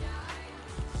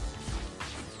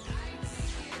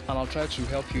 and I'll try to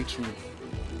help you to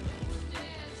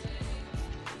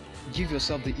give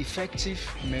yourself the effective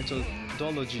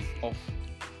methodology of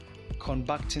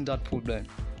combating that problem.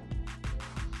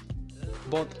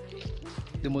 But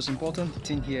the most important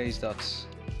thing here is that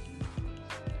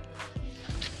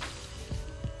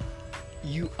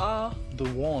you are the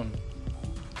one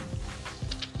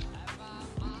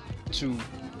to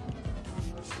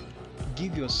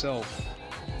give yourself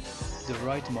the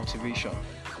right motivation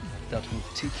that will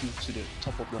take you to the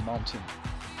top of the mountain.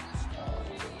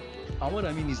 And what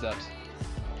I mean is that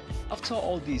after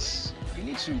all this, you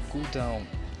need to go down,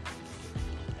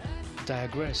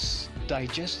 digress,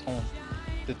 digest on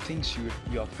the things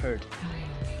you have heard.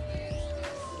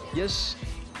 Yes,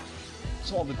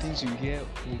 some of the things you hear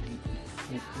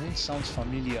won't sound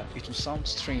familiar. It will sound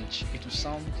strange. It will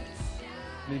sound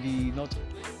maybe not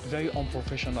very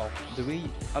unprofessional. The way,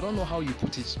 I don't know how you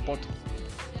put it, but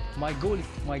my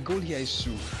goal here is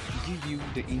to give you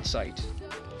the insight.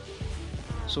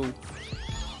 So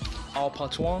our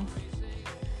part 1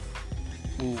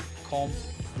 will come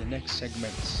the next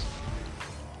segment.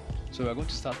 So we're going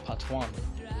to start part 1.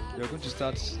 We're going to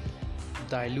start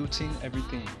diluting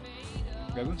everything.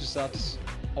 We're going to start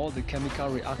all the chemical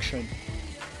reaction.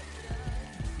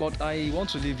 But I want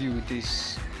to leave you with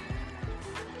this.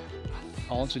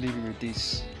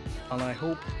 And I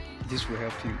hope this will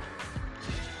help you.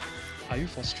 Are you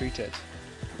frustrated?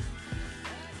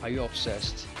 Are you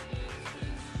obsessed?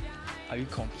 Are you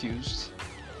confused?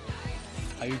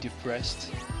 Are you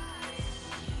depressed?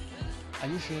 Are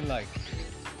you feeling like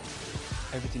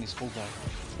everything is over?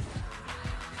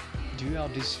 Do you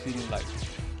have this feeling like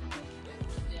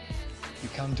you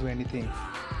can't do anything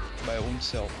by your own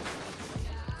self?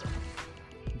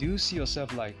 Do you see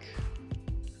yourself like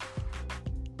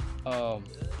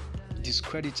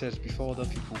discredited before other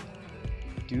people?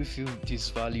 Do you feel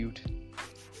disvalued?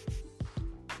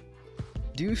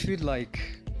 Do you feel like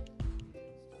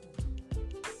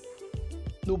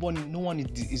no one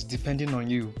is depending on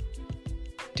you?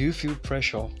 Do you feel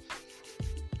pressure?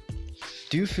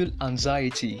 Do you feel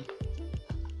anxiety?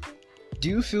 Do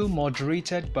you feel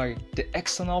moderated by the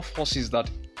external forces that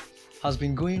has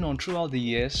been going on throughout the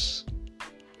years?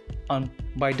 And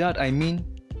by that I mean,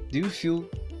 do you feel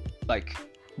like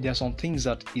there are some things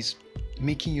that is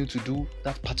making you to do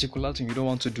that particular thing you don't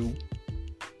want to do?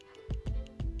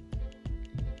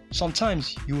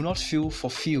 Sometimes you will not feel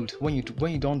fulfilled when you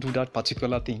don't do that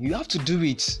particular thing. You have to do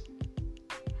it.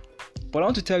 But I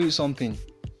want to tell you something.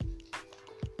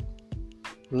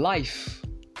 Life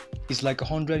is like a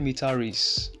 100-meter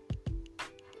race.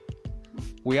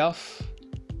 We have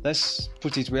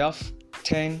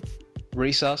 10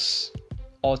 racers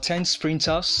or 10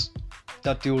 sprinters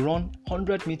that will run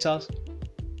 100 meters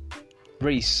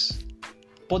race.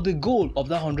 But the goal of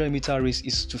that 100-meter race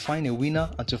is to find a winner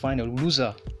and to find a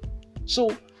loser.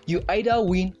 So you either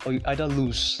win or you either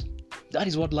lose. That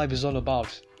is what life is all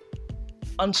about.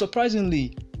 And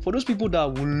surprisingly, for those people that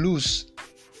will lose,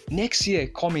 next year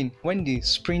coming, when the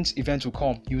sprint event will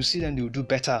come, you will see them, they will do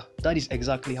better. That is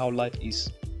exactly how life is.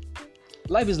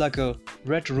 Life is like a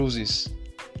red roses.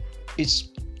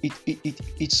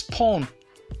 It spawns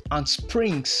and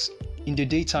springs in the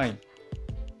daytime.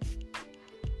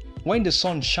 When the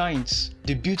sun shines,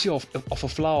 the beauty of a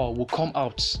flower will come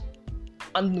out.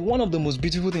 And one of the most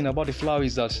beautiful things about the flower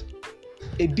is that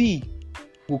a bee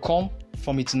will come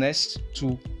from its nest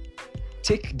to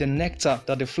take the nectar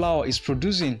that the flower is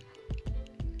producing.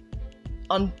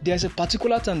 And there's a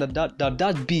particular time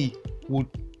that bee would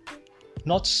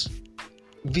not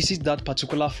visit that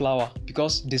particular flower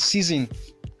because the season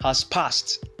has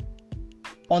passed.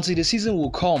 Until the season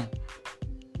will come.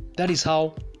 That is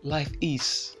how life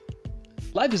is.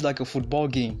 Life is like a football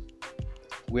game.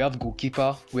 We have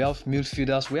goalkeeper, we have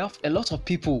midfielders, we have a lot of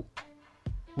people.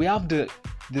 We have the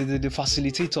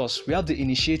facilitators, we have the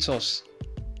initiators,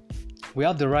 we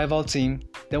have the rival team,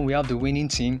 then we have the winning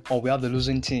team, or we have the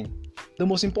losing team. The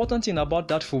most important thing about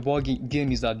that football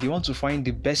game is that they want to find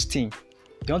the best team.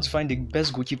 They want to find the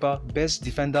best goalkeeper, best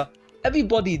defender.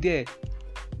 Everybody there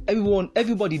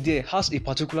has a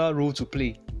particular role to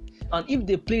play. And if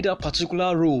they play that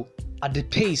particular role at the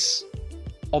pace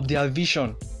of their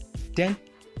vision, then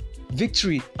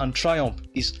victory and triumph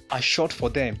is assured for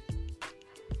them.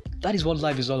 That is what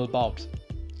life is all about.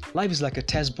 Life is like a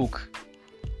textbook.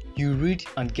 You read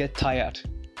and get tired.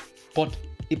 But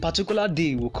a particular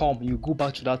day will come, you go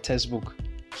back to that textbook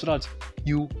so that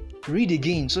you read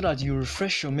again, so that you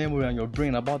refresh your memory and your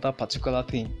brain about that particular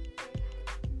thing.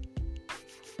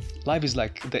 Life is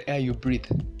like the air you breathe.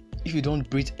 If you don't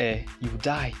breathe air, you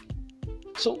die.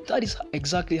 So that is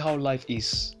exactly how life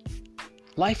is.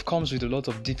 Life comes with a lot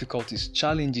of difficulties,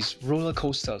 challenges, roller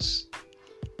coasters.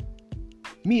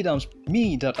 Me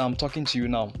that I'm talking to you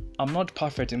now, I'm not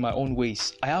perfect in my own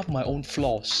ways. I have my own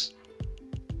flaws.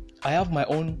 I have my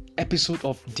own episode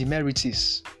of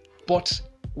demerities. But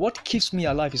what keeps me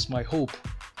alive is my hope.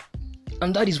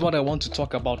 And that is what I want to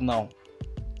talk about now.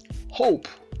 Hope.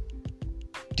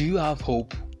 Do you have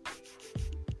hope?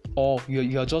 Or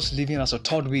you are just living as a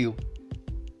third wheel?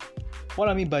 What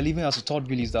I mean by living as a third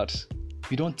wheel is that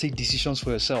you don't take decisions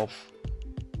for yourself.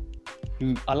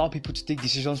 You allow people to take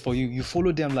decisions for you. You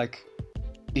follow them like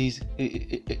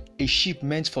a sheep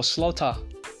meant for slaughter.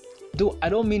 Though I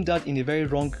don't mean that in a very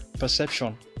wrong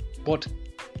perception. But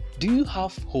do you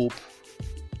have hope?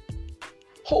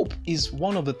 Hope is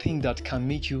one of the things that can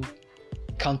make you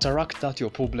counteract your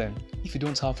problem. If you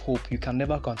don't have hope, you can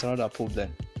never counteract that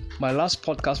problem. My last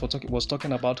podcast was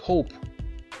talking about hope.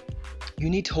 You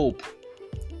need hope.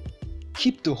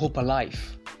 Keep the hope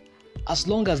alive. As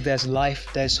long as there's life,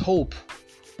 there's hope.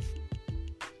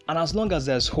 And as long as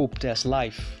there's hope, there's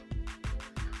life.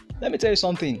 Let me tell you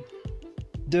something.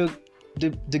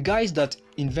 The guys that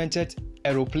invented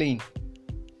aeroplane,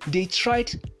 they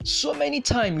tried so many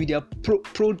times with their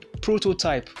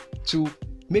prototype to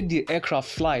make the aircraft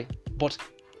fly, but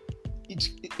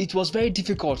it was very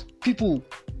difficult. People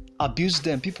abused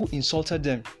them, people insulted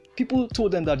them, people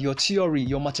told them that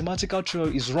your mathematical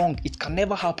theory is wrong, it can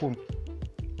never happen.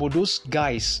 But those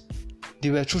guys, they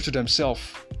were true to themselves.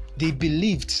 They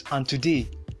believed, and today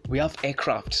we have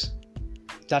aircraft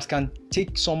that can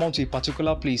take someone to a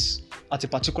particular place at a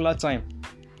particular time.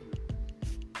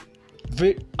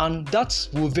 And that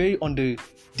will vary on the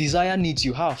desire needs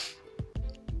you have.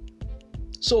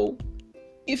 So,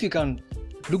 if you can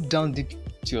look down deep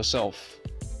to yourself,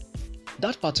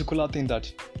 that particular thing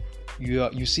that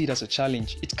you see it as a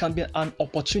challenge, it can be an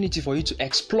opportunity for you to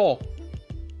explore.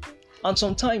 And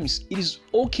sometimes it is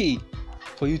okay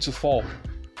for you to fall,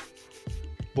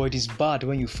 but it is bad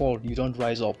when you fall, you don't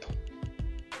rise up.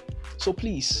 So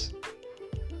please,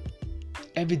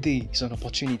 every day is an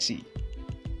opportunity.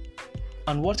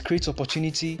 And what creates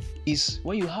opportunity is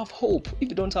when you have hope. If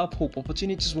you don't have hope,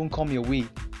 opportunities won't come your way.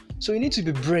 So you need to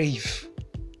be brave.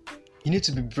 You need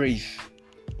to be brave.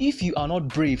 If you are not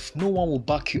brave, no one will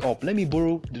back you up. Let me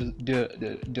borrow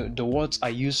the words I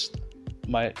used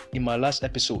in my last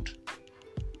episode.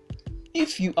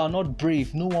 If you are not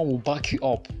brave, no one will back you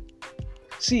up.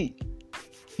 See,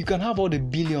 you can have all the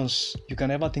billions you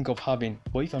can ever think of having,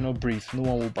 but if you're not brave, no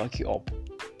one will back you up.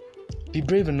 Be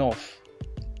brave enough.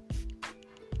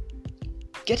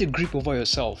 Get a grip over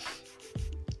yourself.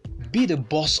 Be the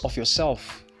boss of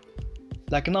yourself.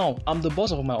 Like now, I'm the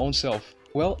boss of my own self.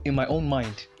 Well, in my own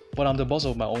mind, but I'm the boss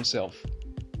of my own self.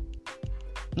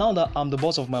 Now that I'm the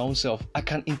boss of my own self, I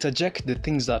can interject the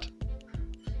things that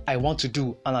I want to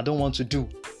do and I don't want to do.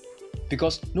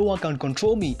 Because no one can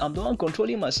control me. I'm the one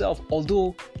controlling myself.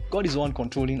 Although God is the one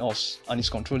controlling us and is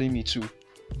controlling me too.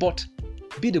 But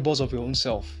be the boss of your own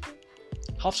self.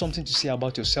 Have something to say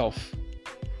about yourself.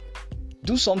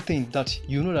 Do something that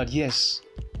you know that yes,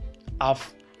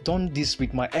 I've done this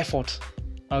with my effort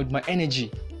and with my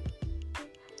energy.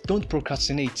 Don't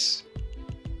procrastinate.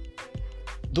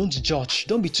 Don't judge.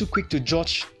 Don't be too quick to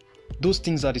judge those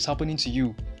things that is happening to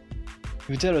you.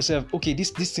 You tell yourself, okay, this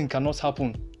thing cannot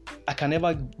happen. I can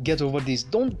never get over this.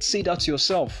 Don't say that to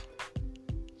yourself.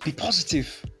 Be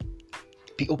positive.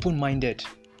 Be open-minded.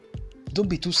 Don't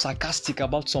be too sarcastic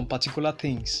about some particular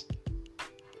things.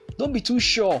 Don't be too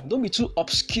sure. Don't be too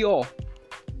obscure.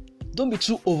 Don't be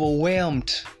too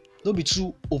overwhelmed. Don't be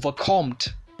too overcome.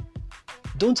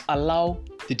 Don't allow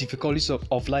the difficulties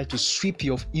of life to sweep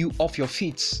you off your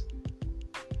feet.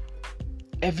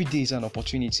 Every day is an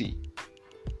opportunity.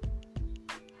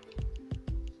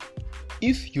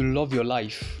 If you love your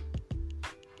life,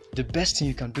 the best thing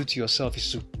you can do to yourself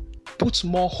is to put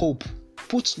more hope,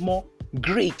 put more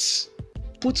grace,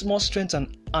 put more strength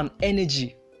and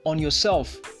energy on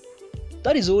yourself.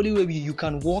 That is the only way you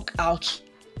can walk out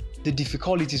the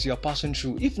difficulties you are passing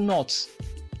through. If not,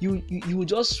 you will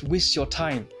just waste your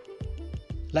time.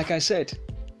 Like I said,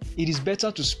 it is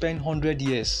better to spend 100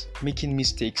 years making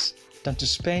mistakes than to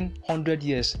spend 100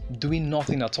 years doing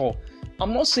nothing at all.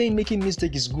 I'm not saying making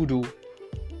mistake is good though.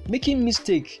 Making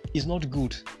mistake is not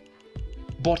good.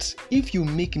 But if you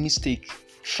make mistake,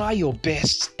 try your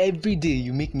best every day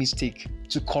you make mistake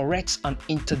to correct and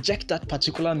interject that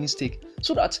particular mistake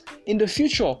so that in the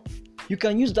future you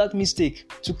can use that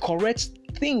mistake to correct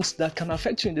things that can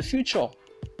affect you in the future.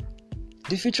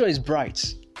 The future is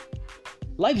bright.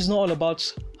 Life is not all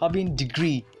about having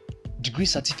degree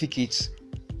certificates,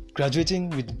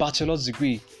 graduating with bachelor's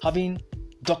degree, having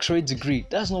doctorate degree.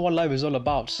 That's not what life is all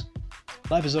about.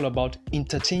 Life is all about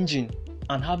interchanging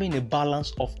and having a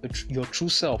balance of your true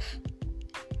self.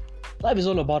 Life is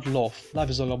all about love. Life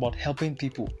is all about helping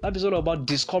people. Life is all about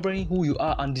discovering who you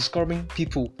are and discovering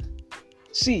people.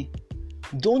 See,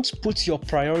 don't put your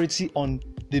priority on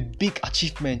the big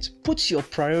achievements. Put your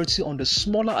priority on the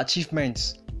smaller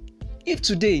achievements. If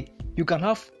today you can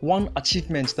have one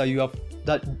achievement that you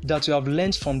have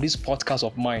learned from this podcast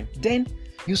of mine, then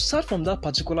you start from that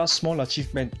particular small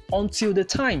achievement until the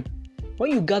time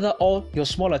when you gather all your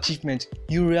small achievements,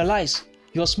 you realize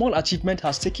your small achievement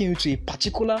has taken you to a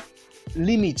particular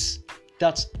limit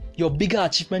that your bigger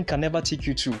achievement can never take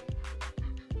you to.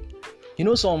 You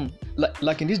know,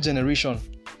 like in this generation,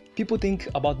 people think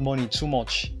about money too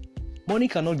much. Money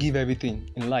cannot give everything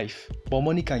in life, but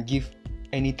money can give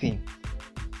anything.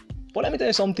 But let me tell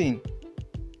you something.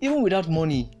 Even without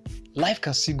money, life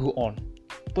can still go on.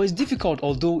 But it's difficult,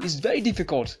 although it's very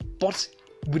difficult. But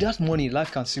without money,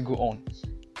 life can still go on.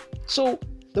 So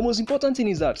the most important thing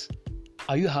is that,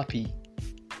 are you happy?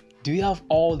 Do you have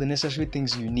all the necessary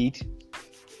things you need?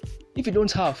 If you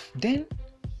don't have, then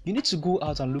you need to go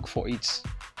out and look for it.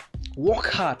 Work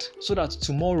hard so that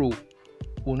tomorrow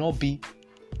will not be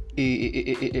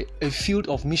a field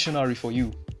of missionary for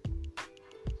you.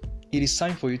 It is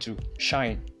time for you to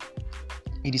shine.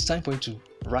 It is time for you to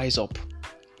rise up.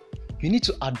 You need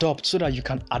to adopt so that you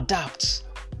can adapt.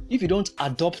 If you don't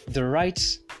adopt the right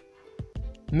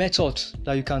method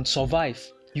that you can survive,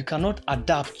 you cannot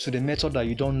adapt to the method that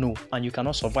you don't know, and you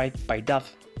cannot survive by that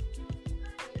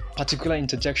particular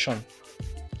interjection.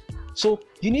 So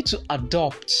you need to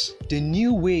adopt the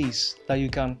new ways that you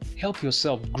can help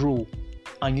yourself grow,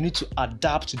 and you need to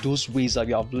adapt to those ways that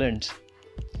you have learned.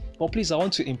 But please, I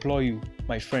want to implore you,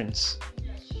 my friends,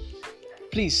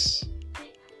 please,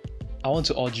 I want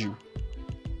to urge you,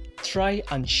 try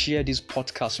and share this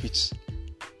podcast with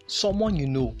someone you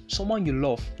know, someone you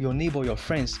love, your neighbor, your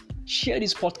friends. Share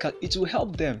this podcast. It will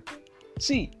help them.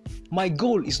 See, my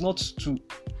goal is not to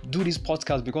do this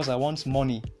podcast because I want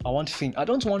money, I want fame. I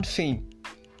don't want fame.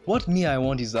 what me I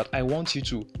want is that I want you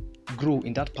to grow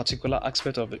in that particular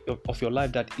aspect of your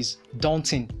life that is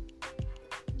daunting.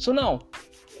 So now,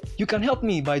 you can help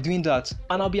me by doing that,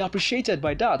 and I'll be appreciated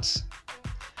by that.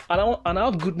 And I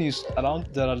have good news around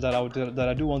that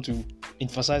I do want to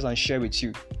emphasize and share with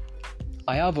you.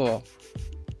 I have a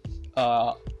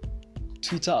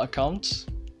Twitter account,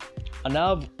 and I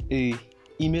have a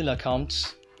email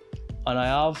account, and I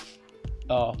have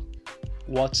a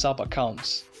WhatsApp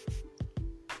account.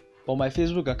 But my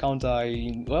Facebook account,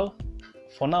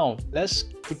 for now, let's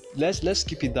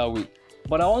keep it that way.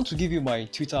 But I want to give you my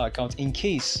Twitter account in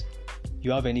case you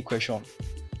have any question.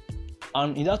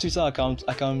 And in that Twitter account,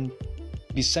 I can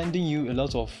be sending you a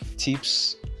lot of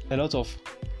tips, a lot of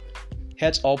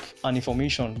heads up and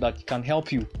information that can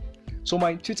help you. So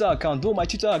my Twitter account, though my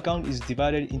Twitter account is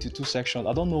divided into 2 sections,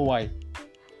 I don't know why.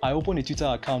 I open a Twitter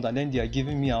account and then they are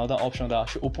giving me another option that I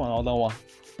should open another one.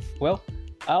 Well,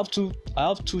 I have two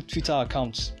Twitter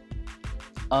accounts,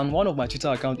 and one of my Twitter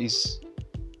account is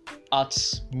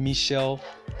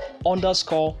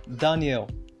 @Michel_Daniel,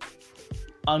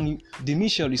 and the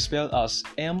Michel is spelled as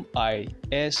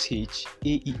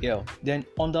MISHAEL, then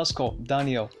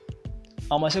 _Daniel.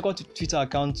 And my second Twitter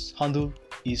account handle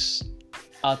is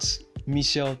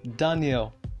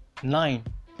 @MichelDaniel9.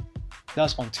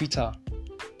 That's on Twitter.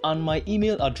 And my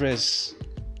email address,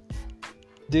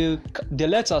 the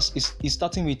letters is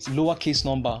starting with lowercase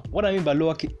number. What I mean by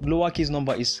lowercase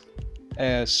number is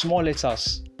small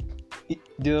letters.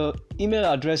 The email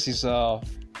address is the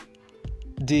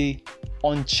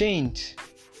Unchained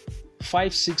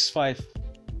 565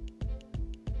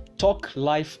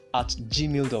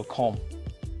 talklife@gmail.com.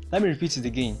 Let me repeat it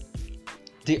again.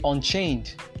 The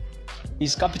Unchained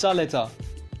is capital letter.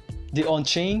 The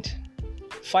Unchained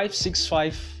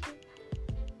 565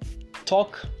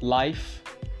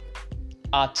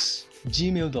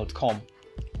 talklife@gmail.com.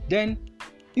 Then,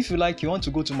 if you like, you want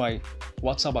to go to my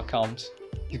WhatsApp account,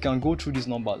 you can go through this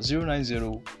number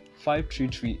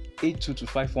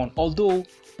 090-533-82251. Although,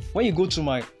 when you go to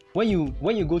my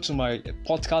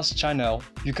podcast channel,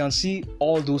 you can see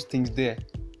all those things there.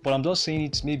 But I'm just saying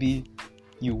it, maybe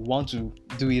you want to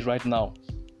do it right now.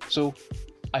 So,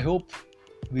 I hope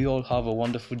we all have a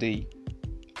wonderful day.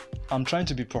 I'm trying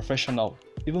to be professional.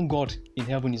 Even God in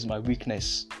heaven is my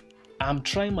weakness. I'm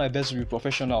trying my best to be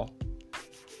professional.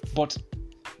 But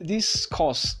this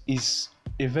course is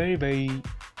a very, very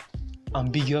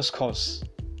ambiguous course.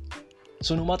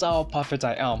 So no matter how perfect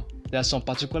I am, there's some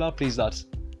particular place that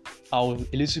I'll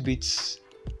a little bit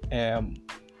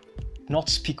not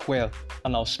speak well,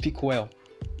 and I'll speak well.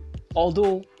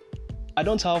 Although I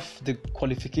don't have the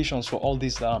qualifications for all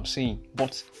this that I'm saying,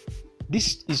 but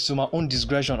this is to my own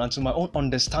discretion and to my own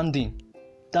understanding.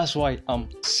 That's why I'm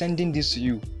sending this to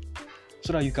you,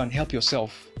 so that you can help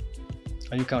yourself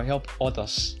and you can help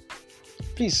others.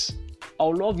 Please, I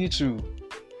would love you to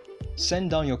send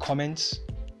down your comments,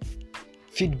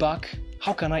 feedback.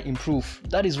 How can I improve?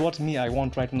 That is what I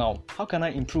want right now. How can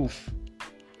I improve?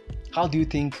 How do you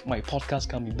think my podcast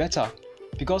can be better?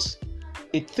 Because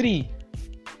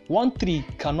one tree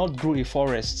cannot grow a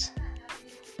forest.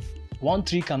 One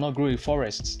tree cannot grow a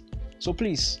forest. So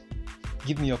please,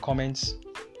 give me your comments.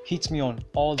 Hit me on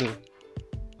all the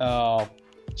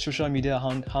social media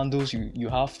handles you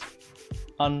have,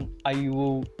 and I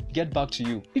will get back to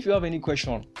you. If you have any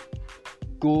question,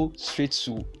 go straight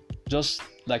to, just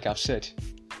like I've said,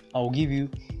 I will give you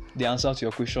the answer to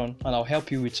your question, and I'll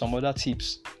help you with some other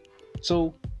tips.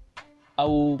 So I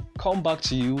will come back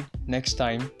to you next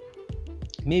time,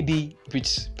 maybe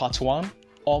with part 1,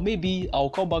 or maybe I'll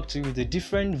come back to you with a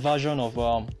different version of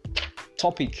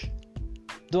topic.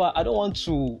 Though I don't want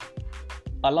to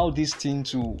allow this thing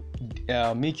to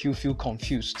make you feel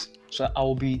confused. So I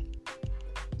will be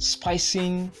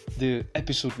spicing the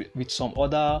episode with some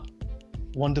other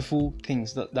wonderful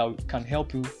things that can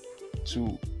help you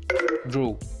to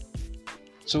grow.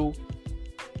 So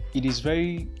it is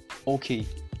very okay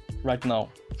right now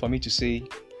for me to say,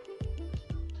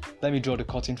 let me draw the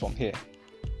curtain from here.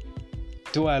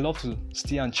 Though I love to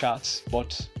stay and chat,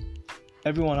 but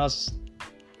everyone has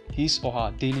his or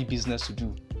her daily business to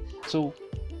do. So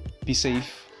be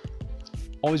safe,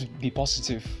 always be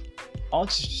positive. I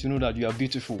want you to know that you are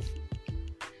beautiful.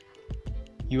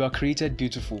 You are created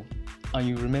beautiful, and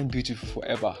you remain beautiful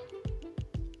forever.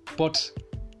 But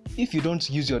if you don't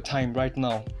use your time right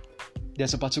now,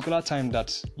 there's a particular time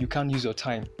that you can't use your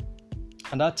time,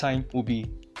 and that time will be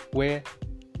where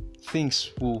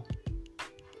things will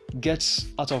get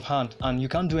out of hand and you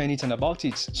can't do anything about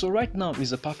it. So right now is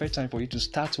the perfect time for you to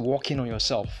start working on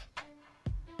yourself.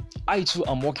 I too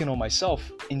am working on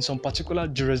myself in some particular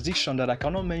jurisdiction that I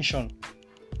cannot mention.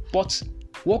 But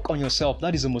work on yourself.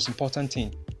 That is the most important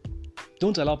thing.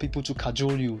 Don't allow people to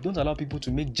cajole you. Don't allow people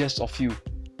to make jest of you.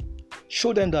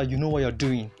 Show them that you know what you're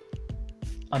doing.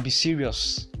 And be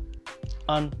serious.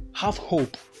 And have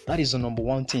hope. That is the number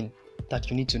one thing that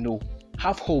you need to know.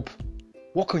 Have hope.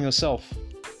 Work on yourself.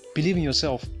 Believe in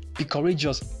yourself. Be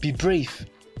courageous. Be brave.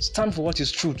 Stand for what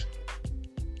is truth.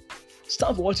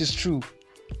 Stand for what is true.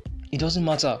 It doesn't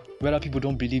matter whether people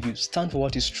don't believe you. Stand for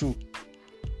what is true.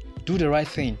 Do the right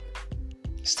thing.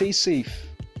 Stay safe.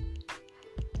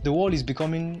 The world is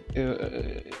becoming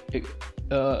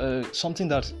something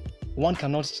that one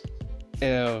cannot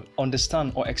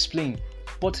understand or explain.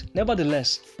 But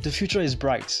nevertheless, the future is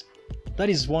bright. That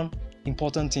is one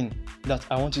important thing that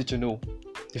I want you to know.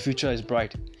 The future is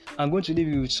bright. I'm going to leave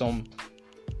you with some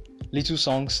little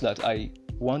songs that I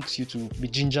want you to be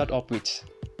gingered up with.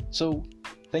 So,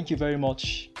 thank you very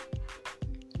much.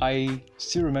 I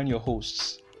still remain your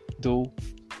host, though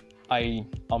I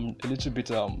am a little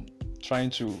bit trying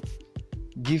to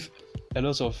give a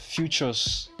lot of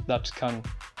futures that can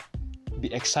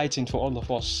be exciting for all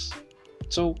of us.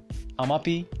 So, I'm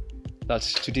happy that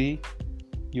today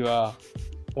you are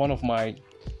one of my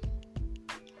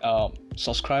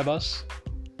subscribers.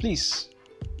 Please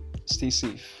stay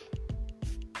safe.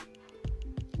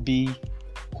 Be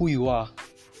who you are.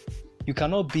 You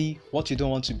cannot be what you don't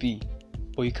want to be,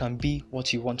 but you can be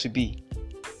what you want to be.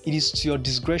 It is to your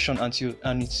discretion it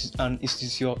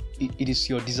is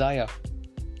your desire.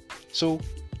 So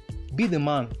be the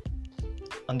man,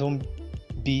 and don't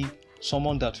be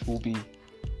someone that will be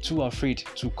too afraid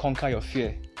to conquer your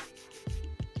fear.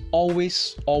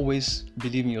 Always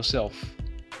believe in yourself.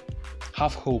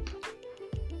 Have hope.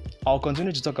 I'll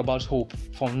continue to talk about hope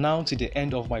from now to the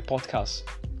end of my podcast.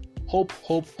 Hope.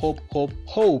 Hope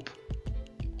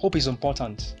is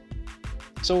important.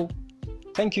 So,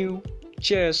 thank you.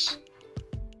 Cheers.